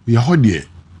we are here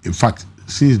in fact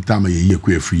since the time ye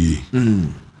kwa free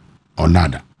or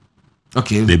nada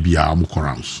okay they be am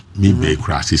corrals me be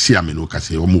crash see am no ka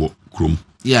say omo krom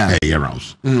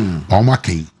rounds omo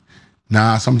ken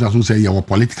na sometimes we say your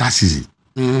political season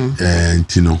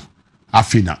you know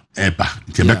afina eba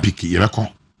nke be pick ye be kon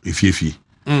efiefie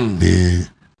the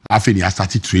afina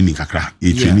started training kakra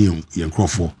training ye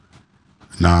nkrofo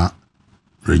na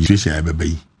registration ebe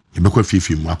bayi ye be kwa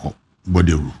efiefie mu akọ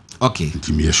body rule okay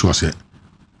nti me sure say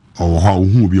oh how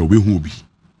hu bi obehu bi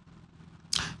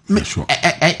me sure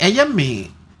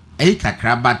me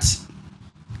kakra but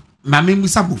mama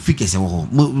musa bu figures wo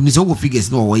ni so go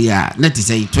figures no wo ya net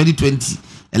say 2020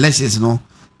 elections no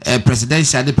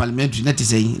presidential and parliamentary net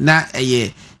say na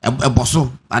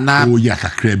eboso ana oh yeah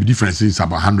kakra bi difference is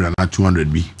about 100 and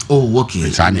 200 bi oh okay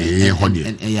it's an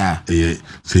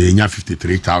say nya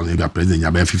 53,000 the president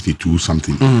nya 52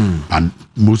 something and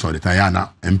most of the time na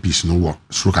MPs no work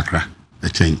so kakra the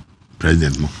change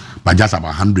president no but just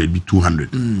about 100 be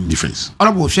 200 difference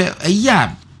honorable share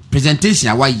presentation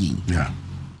awayi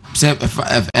say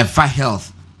for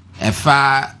health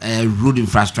for road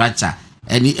infrastructure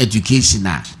any education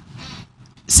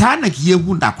sana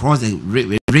kiyehu across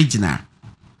the regional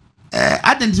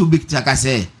identity big taka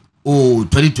say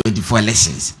 2024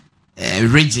 elections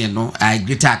region no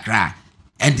Greater Accra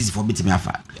and this for meeting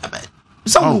afa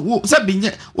so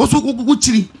binye woso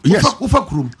kuchiri ufa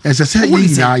krum ese say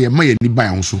yina ye ma ye ni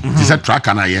ban ho so ti say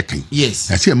tracker na ye kan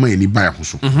yes ese ye ma ye ni ban ho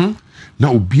so na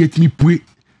obi etimi pue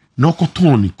na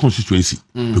okoton ni constituency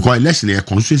because election e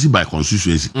constituency by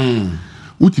constituency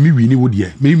utimi wini wo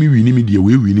de me wini mi de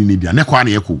we wini ni de na kwa na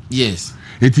ye ko yes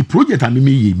Eti project and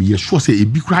me sure say a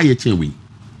big cry we.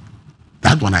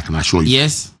 That one I can assure you.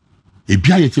 Yes. A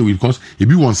big because a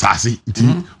big one sassy.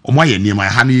 Or my near my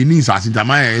honey needs sassy.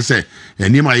 My say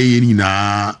near my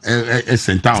na a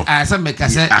center. I some make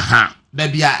say aha.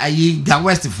 Baby, I ga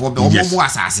west for be omo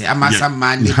asase amasa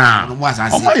man ni omo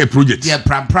asase. Omo a project. Yeah,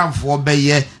 pram for be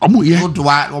ye. Omo ye.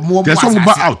 Omo there's some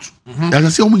out.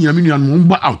 There's say omo nyina me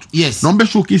nua out. Yes. No be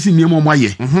showcase near omo ye.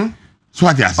 So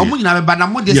what I say. Omo nyina be ba na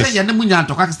mo de say ye na mo nyina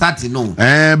to ka start no.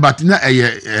 But na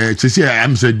say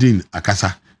I'm say Dean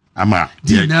akasa. Ama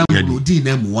Dean na mu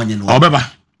wonye no. Obeba.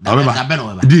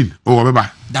 Dean,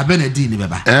 obeba. Da be na Dean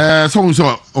beba. So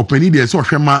openi dey so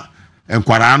hwema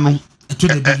enkwara no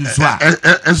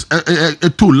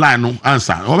two line no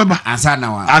answer. Obeba. Answer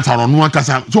na wa. Answer no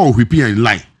akasa so ohwipi en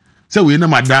line. Say we na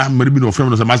mada mari bi no frame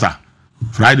no say masa.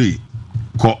 Friday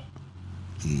ko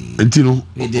Entino.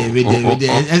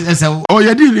 Oh,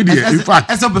 yeah, Dean. In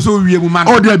fact,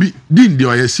 oh, there be Dean. They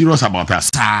are serious about us.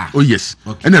 Oh, yes.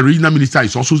 Okay. And the regional minister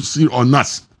is also serious on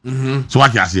us. So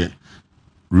what I say,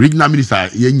 regional minister,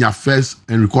 you're first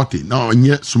and recording. Now,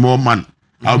 you're small man.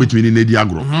 I'll be between the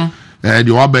Diagro.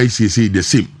 The Waba is the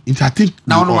same. I think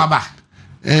now, no Waba.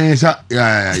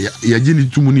 Yeah, Jenny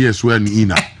 2 years when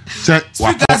in.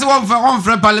 Speakers one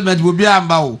for parliament will be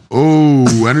about.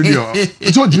 Oh, and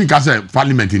it's what you can say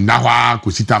parliament in Nawa,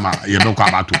 Kusitama,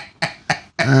 Yabokamato.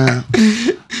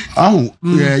 Oh,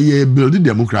 yeah, building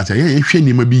democracy. Yeah, she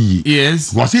may be.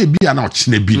 Yes. Was a be an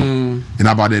outsnaby in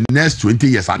about the next 20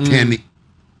 years at 10.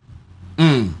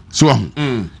 So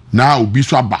now,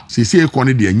 Biswaba, she say,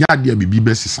 Connie, dear, Yadia be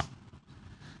best.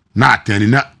 Now, 10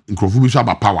 in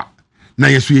Crofubiswaba power. Now,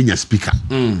 yes, we are speaker.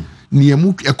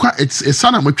 Niemu it's a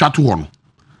son of my chat one.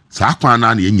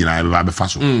 Sakwana ni nyina be ba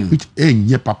so. Which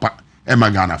enye papa e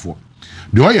magana for.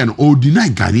 The oil and old deny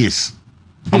Ghanaians.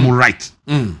 I'm right.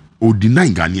 Old deny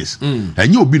Ghanaians.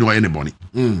 And you be no anybody.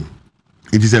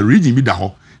 It is a region be da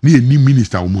ho ni a new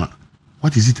minister omo.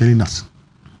 What is he telling us?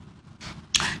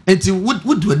 Enti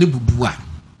would do any bubua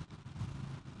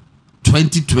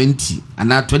 2020 and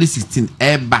now 2016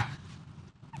 eba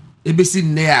ebesi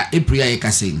near April ya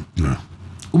saying.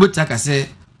 Ubetaka say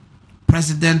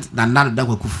President Nana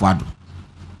Akufo-Addo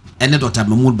ene Dr.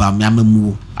 Mahmoud Bawumia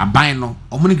aban no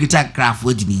omuni greater craft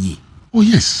we dini yi. Oh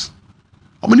yes.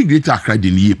 Omuni greater craft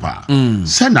dini yi pa.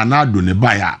 Send Nana Addo ne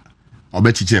ba ya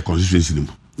obechiche constituency ni mu.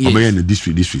 Obeye ne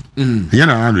district. Enya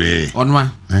Nana Addo onwa.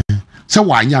 Se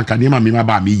wa anya nka ne ma me ma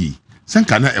ba me yi. Se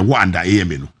nka na e wo under AM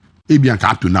no. Ebi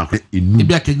anka up to now enu.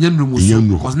 Ebi aka nyamru mu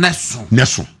so. Cause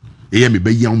neso. Me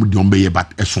be yam de be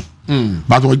but eso.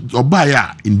 But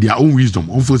obaya in their own wisdom,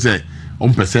 on for say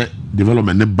on per se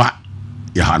development ne ba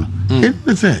ya no.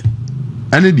 E say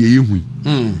any dey hu.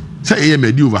 Say AM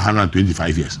dey over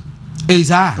 125 years.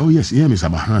 Exactly. Oh yes, AM is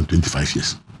about 125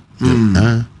 years.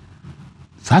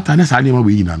 Satan sa ni ma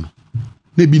we yina no.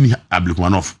 Na bi ni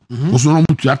ablikman off. Also no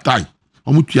mutua time.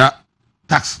 O mutua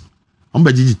tax. On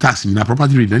be tax in a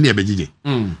property rate na be gigi.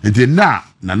 And then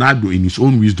Nana Addo in his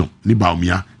own wisdom ni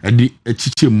Bawumia e di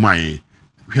chiche mai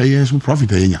hwe some profit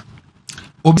enya.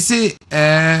 Obi say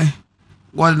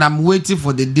well I'm waiting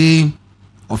for the day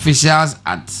officials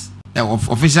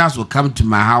officials will come to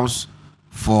my house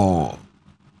for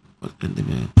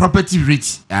property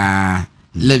rate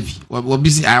levy. Obi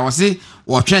say I was say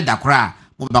what trade akra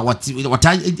what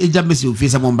eja message you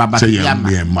face am baba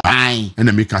and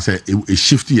the make us a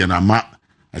shifty and ama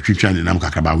a twitwa ni nam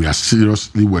kakaba. We are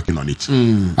seriously working on it.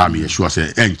 I'm sure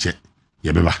say enche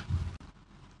ye beba.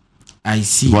 I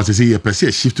see. Because they say you perceive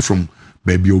a shift from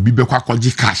baby obi be kwa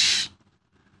cash.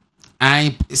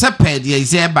 I say paid ye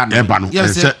say eba no.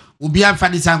 Yes say obi am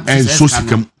fadi san and so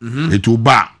sikam it will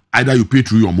buy either you pay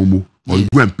through your momo or you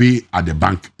go and pay at the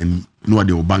bank and no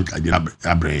the bank at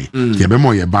the brain. Ye be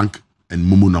more your bank and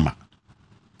momo number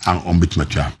on bit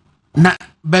mature. Na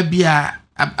baby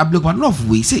a block one of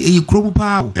we say you krom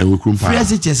pa o. E krom pa.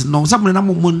 Fresh no somebody na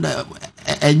momo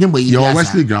enyem yi. Your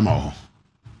Wesley Grammar.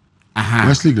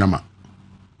 Wesley Grammar.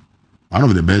 One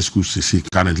of the best schools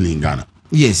currently in Ghana.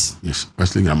 Yes.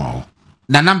 Wesley Grammar.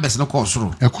 The numbers no cost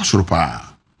through. E cost through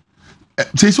pa.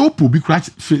 Say so po be crash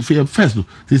first.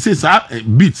 They say sa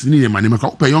beats ni man make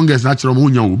up youngest natural mo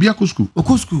nya obi akosku.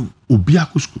 Obi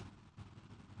akosku.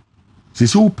 Say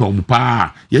so po mo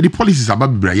pa. Yeah, the policies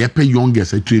about bra ye pay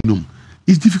youngest a train them.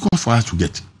 It's difficult for us to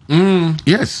get.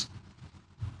 Yes.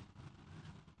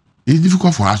 It's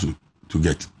difficult for us to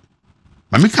get.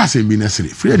 But me can say be necessary.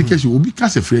 Free education will be can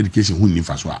say free education who need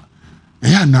first one.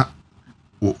 Yeah, na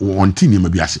one thing you may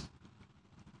be asking.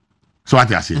 So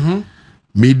what I say?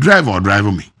 Me drive or drive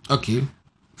me. Okay.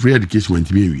 Free education went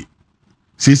to be.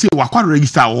 Say wakwa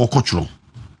register or cultural.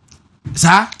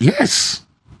 Sir? Yes.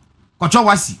 Kocho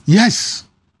wasi. Yes.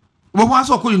 We want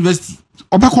to go university.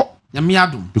 Obeko.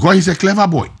 Yamiadum. Because he's a clever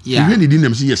boy. Yeah. Even he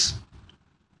didn't say yes.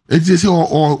 It is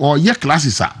or year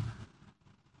classes are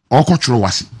or cultural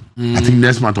wasi. I think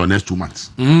next month or next 2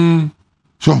 months.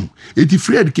 So it is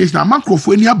free education. A man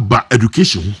for any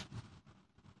education.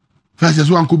 First,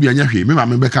 as one could be a yahi. Me,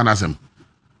 my can ask him.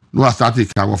 No, I started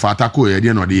with Fatako, a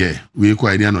dear or the year. We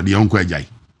acquire the or the uncle Jai.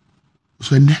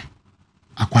 So, ne,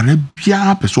 a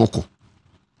quarabia pesoko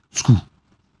school.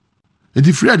 It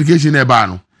is free education, a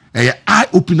barno, a eye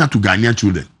opener to Ghanaian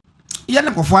children. And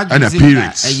the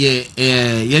parents.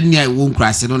 Yenya won't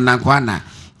crash it on Nankwana.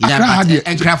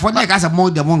 And Crafonia has a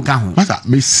more than one count. Master,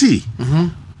 may see.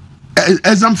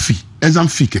 Exam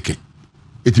fee, keke.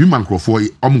 It be man for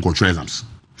cultural exams.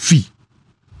 Fee.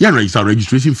 Yeah, it's a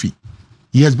registration fee.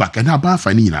 Years back, and about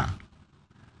Fanina.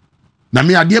 Na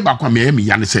me idea back when me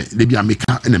yan say, they be a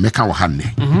maker and a maker or hand.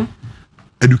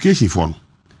 Education for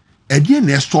a dear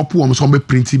next stop one some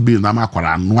printing bill,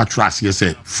 Namakara, no trust, yes,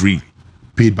 free,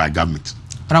 paid by government.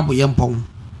 Rabo Yampong.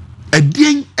 A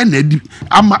dear and a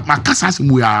Macasas,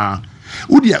 we are.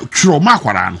 Would you throw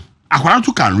Makwaran?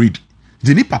 Aquarantu can read.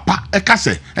 The papa, a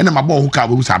casse, and a mabo who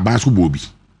can advance who bobby.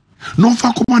 No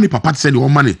for money, papa send your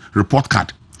money report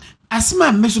card. As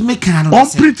my Miss Mecan, all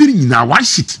printing in a white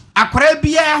sheet.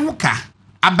 Aquarabia hooker,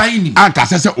 a buying. Anka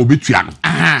says obituary.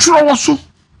 True also.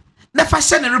 Never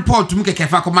send a report to make a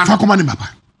Facoman, papa.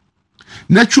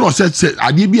 Natural said,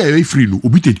 I did be a free,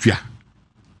 obituary.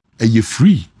 A ye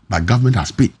free, but government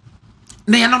has paid.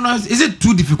 Nay, I don't know, is it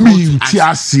too difficult? Me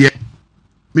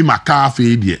my car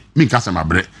fade, me cassa my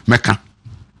bread, mecca.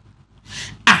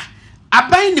 I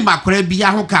bind the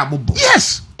Macrabia hooker.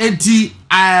 Yes. Enti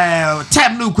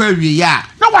time no query ya.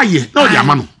 No why ye, no the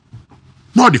amano.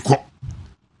 No the crop.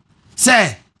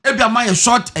 Say, if your mind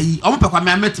short a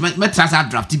met transa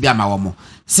draft be a mawomo.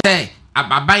 Say, a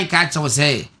buying catch or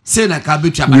say na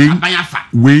cabbage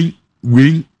wing,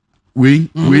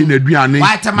 Adrian.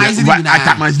 Why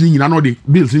atamizing in another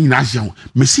bills in national.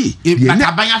 Messi,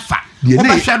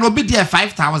 the shall be there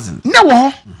 5,000.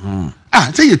 No,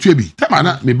 say you trebi.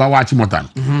 Tamana, me bawachi motan.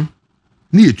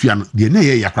 Near Tuan, the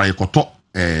Nea Yakra Koto,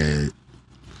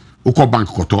 Oko Bank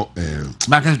Koto,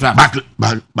 Bankers draft.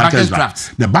 Bankers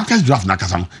draft. The bankers draft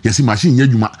Nakasam, yes, machine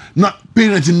Yajuma, not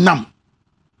parents in Nam.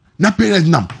 Not parents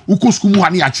Nam, Uko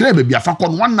Skumuani, a cherry be a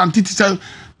facon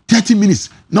 130 minutes.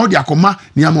 Now the Akoma,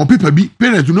 near more paper be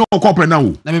parents to know corporate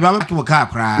now. Let me back to a car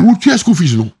cry. Who tear school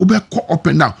fees no, Ube up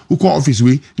and down, who call office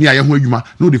way, near Yahuma,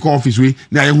 no, the call office way,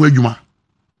 near Yahuma.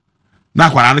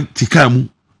 Nakwa Tikamu,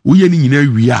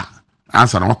 we are.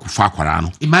 Answer na wakufa kwara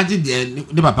no. Imagine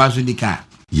the papa so the car.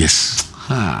 Yes.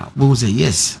 We will say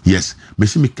yes. Yes. Me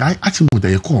see me kai ati mo da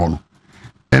ye call no.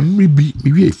 Emri bi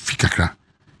me wi efi kakra.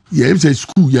 Ye say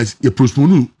school yes, ye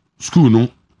postpone school no.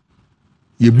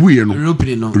 Ye buye no.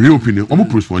 Reopen no. Omo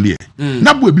postpone ye.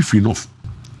 Na bu e bi free enough.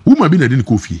 Woman bi na de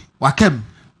ko fie. Wakem.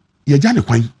 Ye ja ne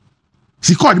kwan.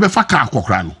 Si call de be fa car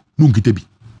kokra no. No nkite bi.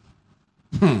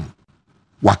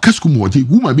 Wakasku mo je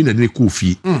woman bi na de ko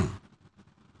fie.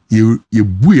 You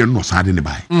buy no side in the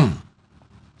buy.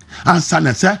 And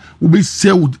son, sir, will be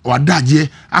sell or daddy,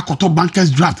 a cotto bankers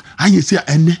draft. And you say,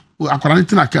 and according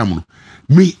to Nakamu,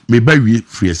 me buy we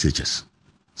free SHS.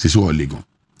 C'est so legal.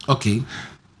 Okay.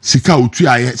 Sika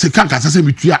utria, Sika Casa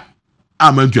Mitria,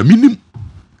 I'm a minimum.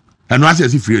 And I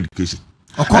say free education.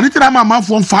 And it's a man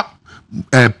for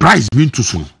price being too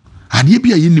soon. Had you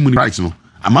be a minimum price, no?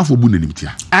 I'm not for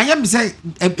Bunimitia. I am say,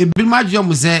 a bill my job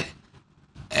was say,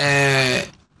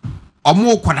 or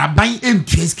more quadrabine and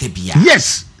trace cabia.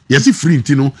 Yes, if free,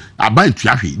 you know, I buy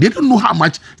traffic. They don't know how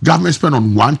much government spend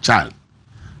on one child.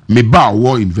 Me bow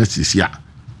war investors here.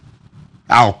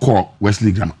 I'll call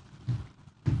Wesley Grammar.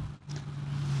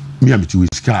 Me am to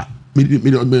his car.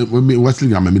 Me Wesley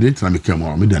Grammar, me didn't tell me come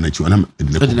on, me done it. And I'm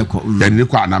then the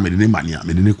car, and I'm in the money, I'm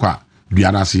in the car.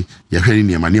 Biarasi, you're hearing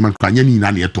near my name and crying in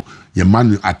any to your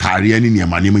man Atari and your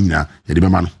money, the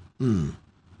man.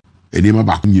 A name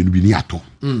about you be near to.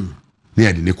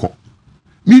 Near the Nico.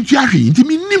 Me Jackie, into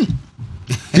me nim.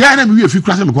 Yeah, and we a few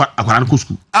classes of a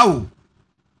school. Oh,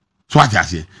 so I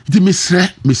just say, it's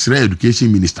Mr.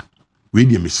 Education Minister. We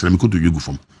dear Mr. Miko to you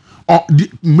from. Or the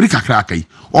Mrika Kraki,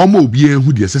 or more being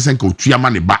who the assessment coach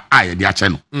Chiamani by I, their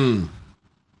channel.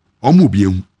 Or more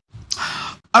being.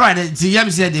 All right, the Yam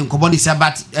said in Koboni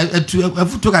Sabat, a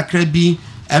foot took a crabby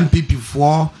MPP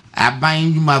for a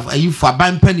buying you for a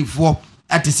buying penny for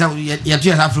at the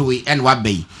Yatu halfway and what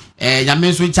bay.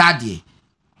 Yamen switch addy.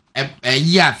 A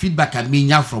year feedback at me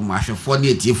now from Masha for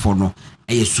no.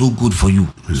 It's so good for you,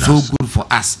 so good for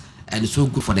us, and so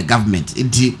good for the government.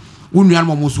 unuan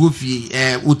mo so fi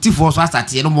utifo so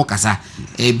asate no mo kasa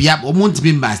bia omo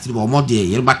ntimi mbastri bo mo de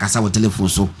yerba kasa wo telephone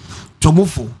so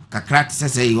tomofo kakra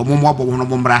sese omo mo abo no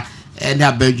mo mbra na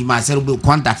abadwuma se ro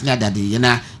contact na dade ye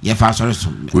na ye fa sori so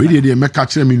we dey meka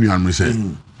kire me nuan me say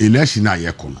election na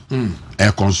ye kono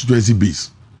constituency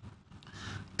base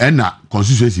na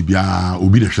constituency bia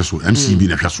obi na hwe so MCB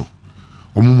na hwe so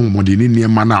omo modeni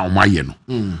niema na omo aye no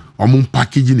omo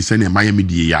package ni se na maye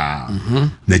medie ya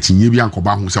na tinye bia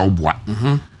nkoba ho se oboa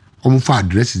omo fa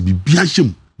addresses bi bia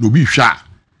hyem na obi hwa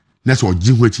na se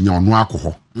ogi ho atinye ono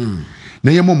akoho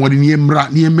na ye modeni emra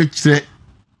na ye mekire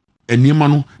eniema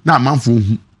no na amanfo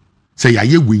hu se ya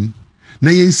ye win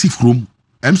na ye nsi krom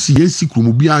MC ye nsi krom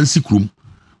obi an nsi krom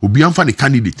obi an fa ne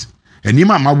candidate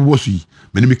eniema amabobo so yi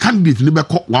me ne candidate ne be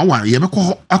ko wan ye be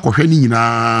ko akohwe ni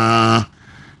nyina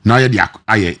na ye dia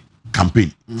aye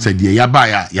campaign say dia ya ba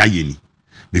ya ye ni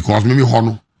because me ho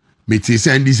no me ti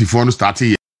say NDC for no start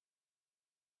here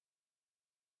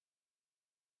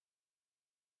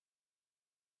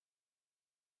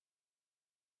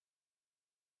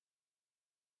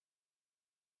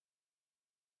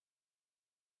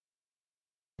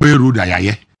we road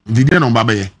ayaye di dia no ba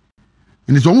be ye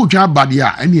ni so mo twa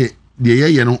badia ene dia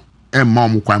ye no ma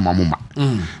mo kwan ma mo ma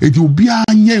eti obi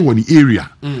anye woni area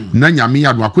na nyame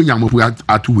ya do akonya mo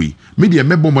atuwe me de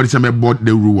me bombo se me board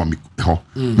the rule wa me ho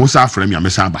mo sa frame ya me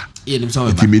sa ba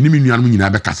eti me ni me nuan mo nyina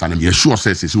be kasa na me sure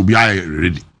say obi are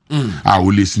ready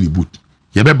o listen boot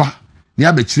ye be ba ni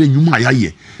abe kire nyuma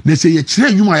ayaye na se ye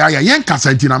kire nyuma ayaye ye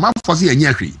nkasa nti na ma fo se ye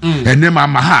nye hwe ene ma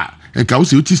ma ha enka wo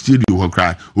se uti studio ho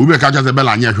kra obi ka ja se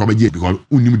bela nye hwe obeje because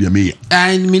unim de me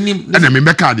ye minim na me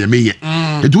be ka de me ye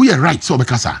eti wo ye right so be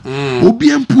kasa obi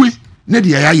empue na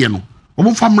de ayaye no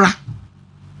omo famra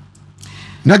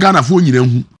na Ghana fo nyina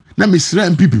hu na mesra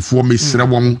MPP fo mesra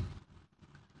won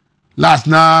last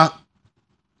na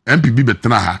MPP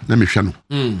betena ha na mehwe no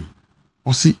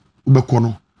osi ubekọ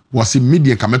no wasi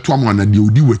media ka meto am na de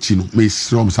odi wachi no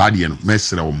mesra om sa de no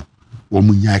mesra wo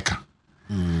munyaika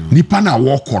nipa na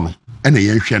wo no ena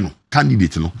ye hwe no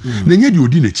candidate no na nya de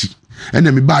odi na chi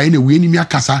ena me ba ena we ni mi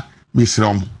akasa mesra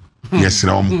om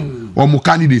yesra om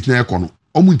candidate na ekọ no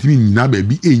omu ntimi nyina ba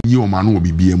bi enyi o ma no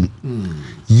obibia mu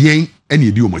yen ene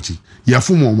edi omachi ya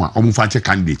fom o ma omu fa che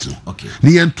candidate no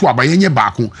ni yen to aba yenye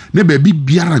baako na ba bi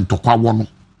biara ntokwa wo no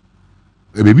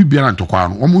ba bi biara ntokwa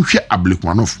no omu hwe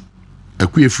Ablekmanof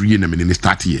akwe free na me ni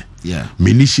start here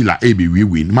me shila ebe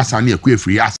we masa na akwe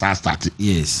free asa start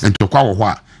ntokwa wo ho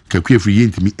a ka akwe free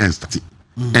ntimi en start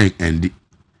end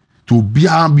to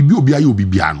bia bibi obi ayo obi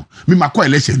bia no me makọ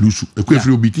election lusu akwe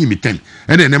free obi ti me 10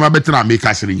 ene ne ma betra make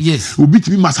asiri obi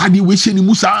ti mi masadi we hye ni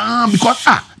musa because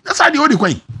that's how the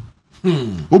kwan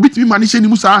obi ti mi mani hye ni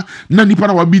musa na nipa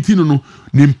na wa biti no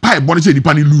ni mpa e bone hye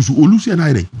nipa ni lusu o lusu na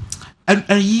ire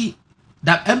and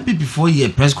that MP before your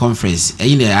press conference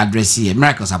in address here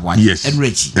miracles about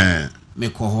enrich me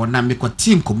ko ho na me ko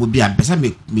team ko mo bia pesa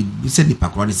me se nipa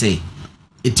kro ne say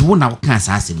it won na kan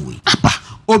sa asem we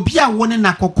obi a won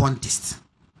na ko contest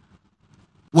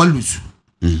walusu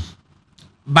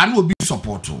ba na obi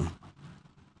support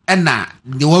na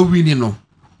the one winning no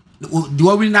the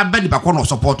one winning na be nipa ko no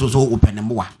support so open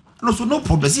mo wa no so no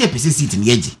problem see pese seat in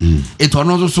yeji it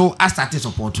ono so I started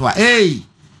support wa hey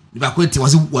nipa ko ti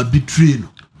was wa betray no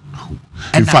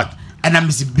in fact and I'm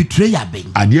betray ya ben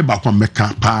ade ba kwa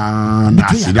meka pa na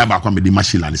ade ba kwa me di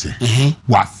machila ne se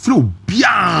wa flow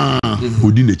bia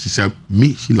odi na chi se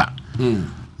mi shila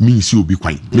mi si obi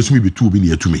kwan me so mi betu obi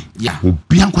na yatumi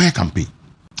obi an kwa campaign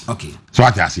okay so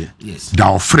what I say da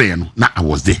ofre no na I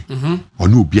was there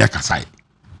onu obi akasai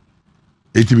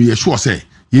eti be sure say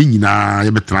ye nyina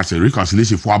ye betra se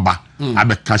reconciliation for aba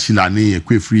abeka shila ne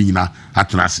ekwe free nyina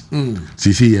atrase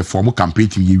se ye form campaign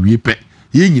ti ye wie pe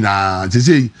ye nyina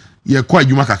se ye kwa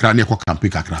adwuma kakra ne kwa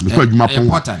campaign kakra me kwa adwuma pon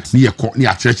ne ye ko ne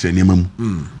akyerɛkyerɛ ne mamu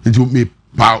nti me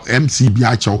pa MC bi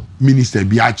akyɛw minister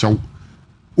bi akyɛw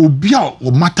obi a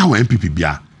o matter wa MPP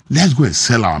bia let's go and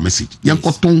sell our message ye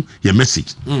nkoton ye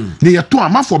message ne ye to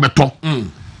amafo beto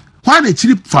why na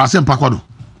chiri fa asem pakwado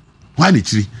why na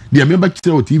chiri de me ba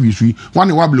kire o TV sui why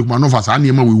na wa Ablekmanof asa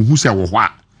na ma we hu se wo ho a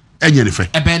enye ne fe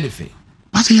ebe ne fe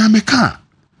pase ya meka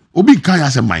obi kan ya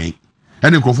se man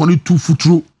ene nkrofo no tu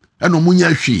futuro eno munya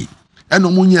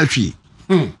hwe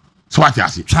so what you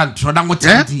say trodan what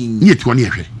thing ye to ne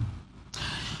hwe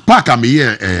park am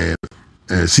ye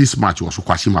 6 March was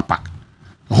Kwashima Park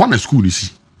hona school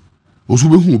isi osu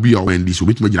be hu obi a wendi so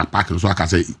betima gina park so aka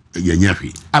say ye nya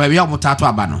hwe ababi a mutato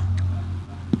aba no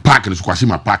park no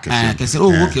Kwashima Park say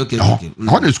oh okay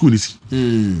hona school isi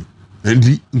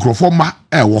endi nkrofo ma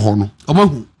e wo ho no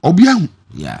omahu obi ahu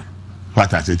yeah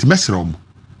what I say ti mesre omo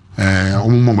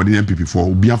omo mo de MPP for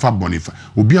obi afa bonifa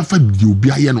obi afa di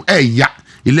obi aye no ya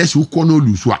election ko no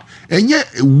lusu a enye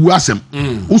wu asem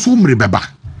wo so mre beba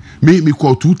me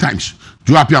call 2 times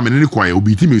you appear me ne ko ya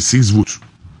obi ti me 6 votes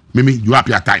me you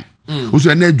appear time wo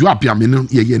so na you appear me no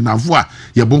ye navo a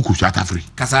ye bon ko South Africa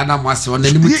kasa na mo ase on na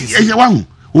limuti ye wa hu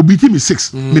obi ti me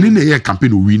 6 me ne ye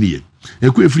campaign o win ye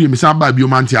ekwe free me sa ba bi o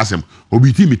man ti asem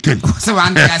obi ti me 10 se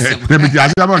wan ti asem na bi ti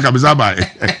asem ba ka be sa ba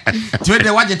to de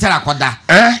waje tera koda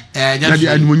na di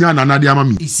animunya na di ama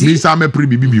mi sa me pre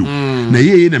bibibio na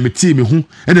ye na me ti me hu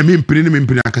e na me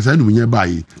mpire akasa animunya ba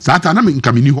yi sa ta na me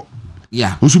nka me ni ho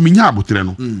yeah oso me nya abotre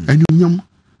no animunyam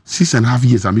 6.5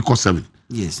 years am ko 7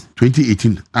 yes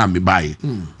 2018 me ba yi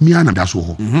mi ana da so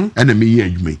ho e na me ye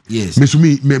adwuma yes me so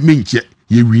me nche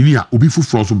ye wini a obi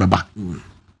fufuro so beba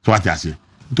so ati ase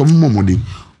to momode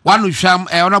one sham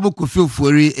honorable Kofi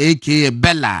Ofori aka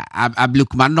Bella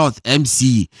Ablekuma North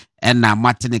MC na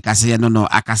Martin Kase no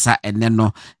akasa ene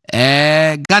no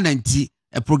Ghana nti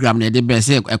program na de be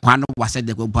say ekwan no wase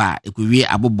de ko ba ekowie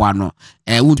aboboa no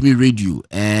Woodme radio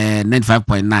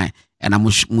 95.9 na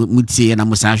mutie na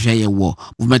musanhwe ye wo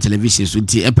movement television so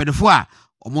nti empedefo a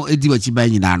omo edi wachi ba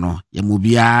nyina no ye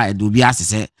mobia edobia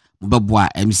asese mobeboa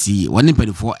MC woni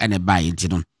empedefo ene ba ye nti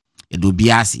no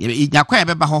edobia ase yakwa ye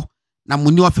beba ho na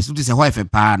muni office to say ho efe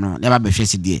pa no le ba be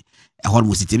hwese de ho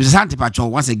mo city Sante Pacho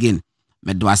once again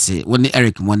me do ase woni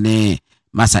Eric mo ne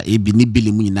masa ebi ni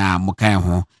bili mu nyina mo kan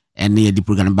ho ene ye di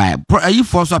program ba yi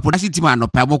for so production team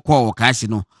anopa mo call ka ase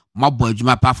no mabo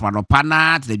adwuma pa for anopa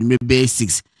na te adwuma be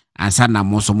 6 ansa na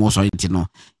mo so nti no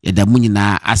ye da mu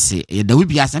nyina ase ye da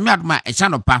wi ase me adoma e cha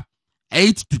nopa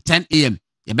 8 to 10 am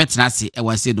ye betena ase e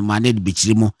wase do ma na de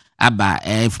bechiri mu aba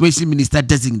information minister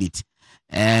designate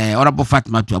Honorable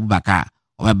Fatima to Abubakar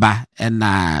obeba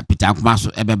na Peter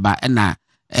Akumaso ebeba na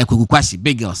Kwakwashi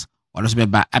Big Girls also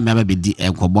beba ameba bedi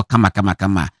enkobo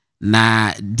kama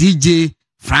na DJ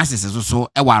Francis so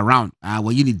ewa around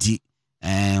we unity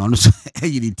ono so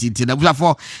unity na busa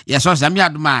for yes so am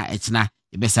yaduma echina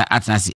ebesa atnasi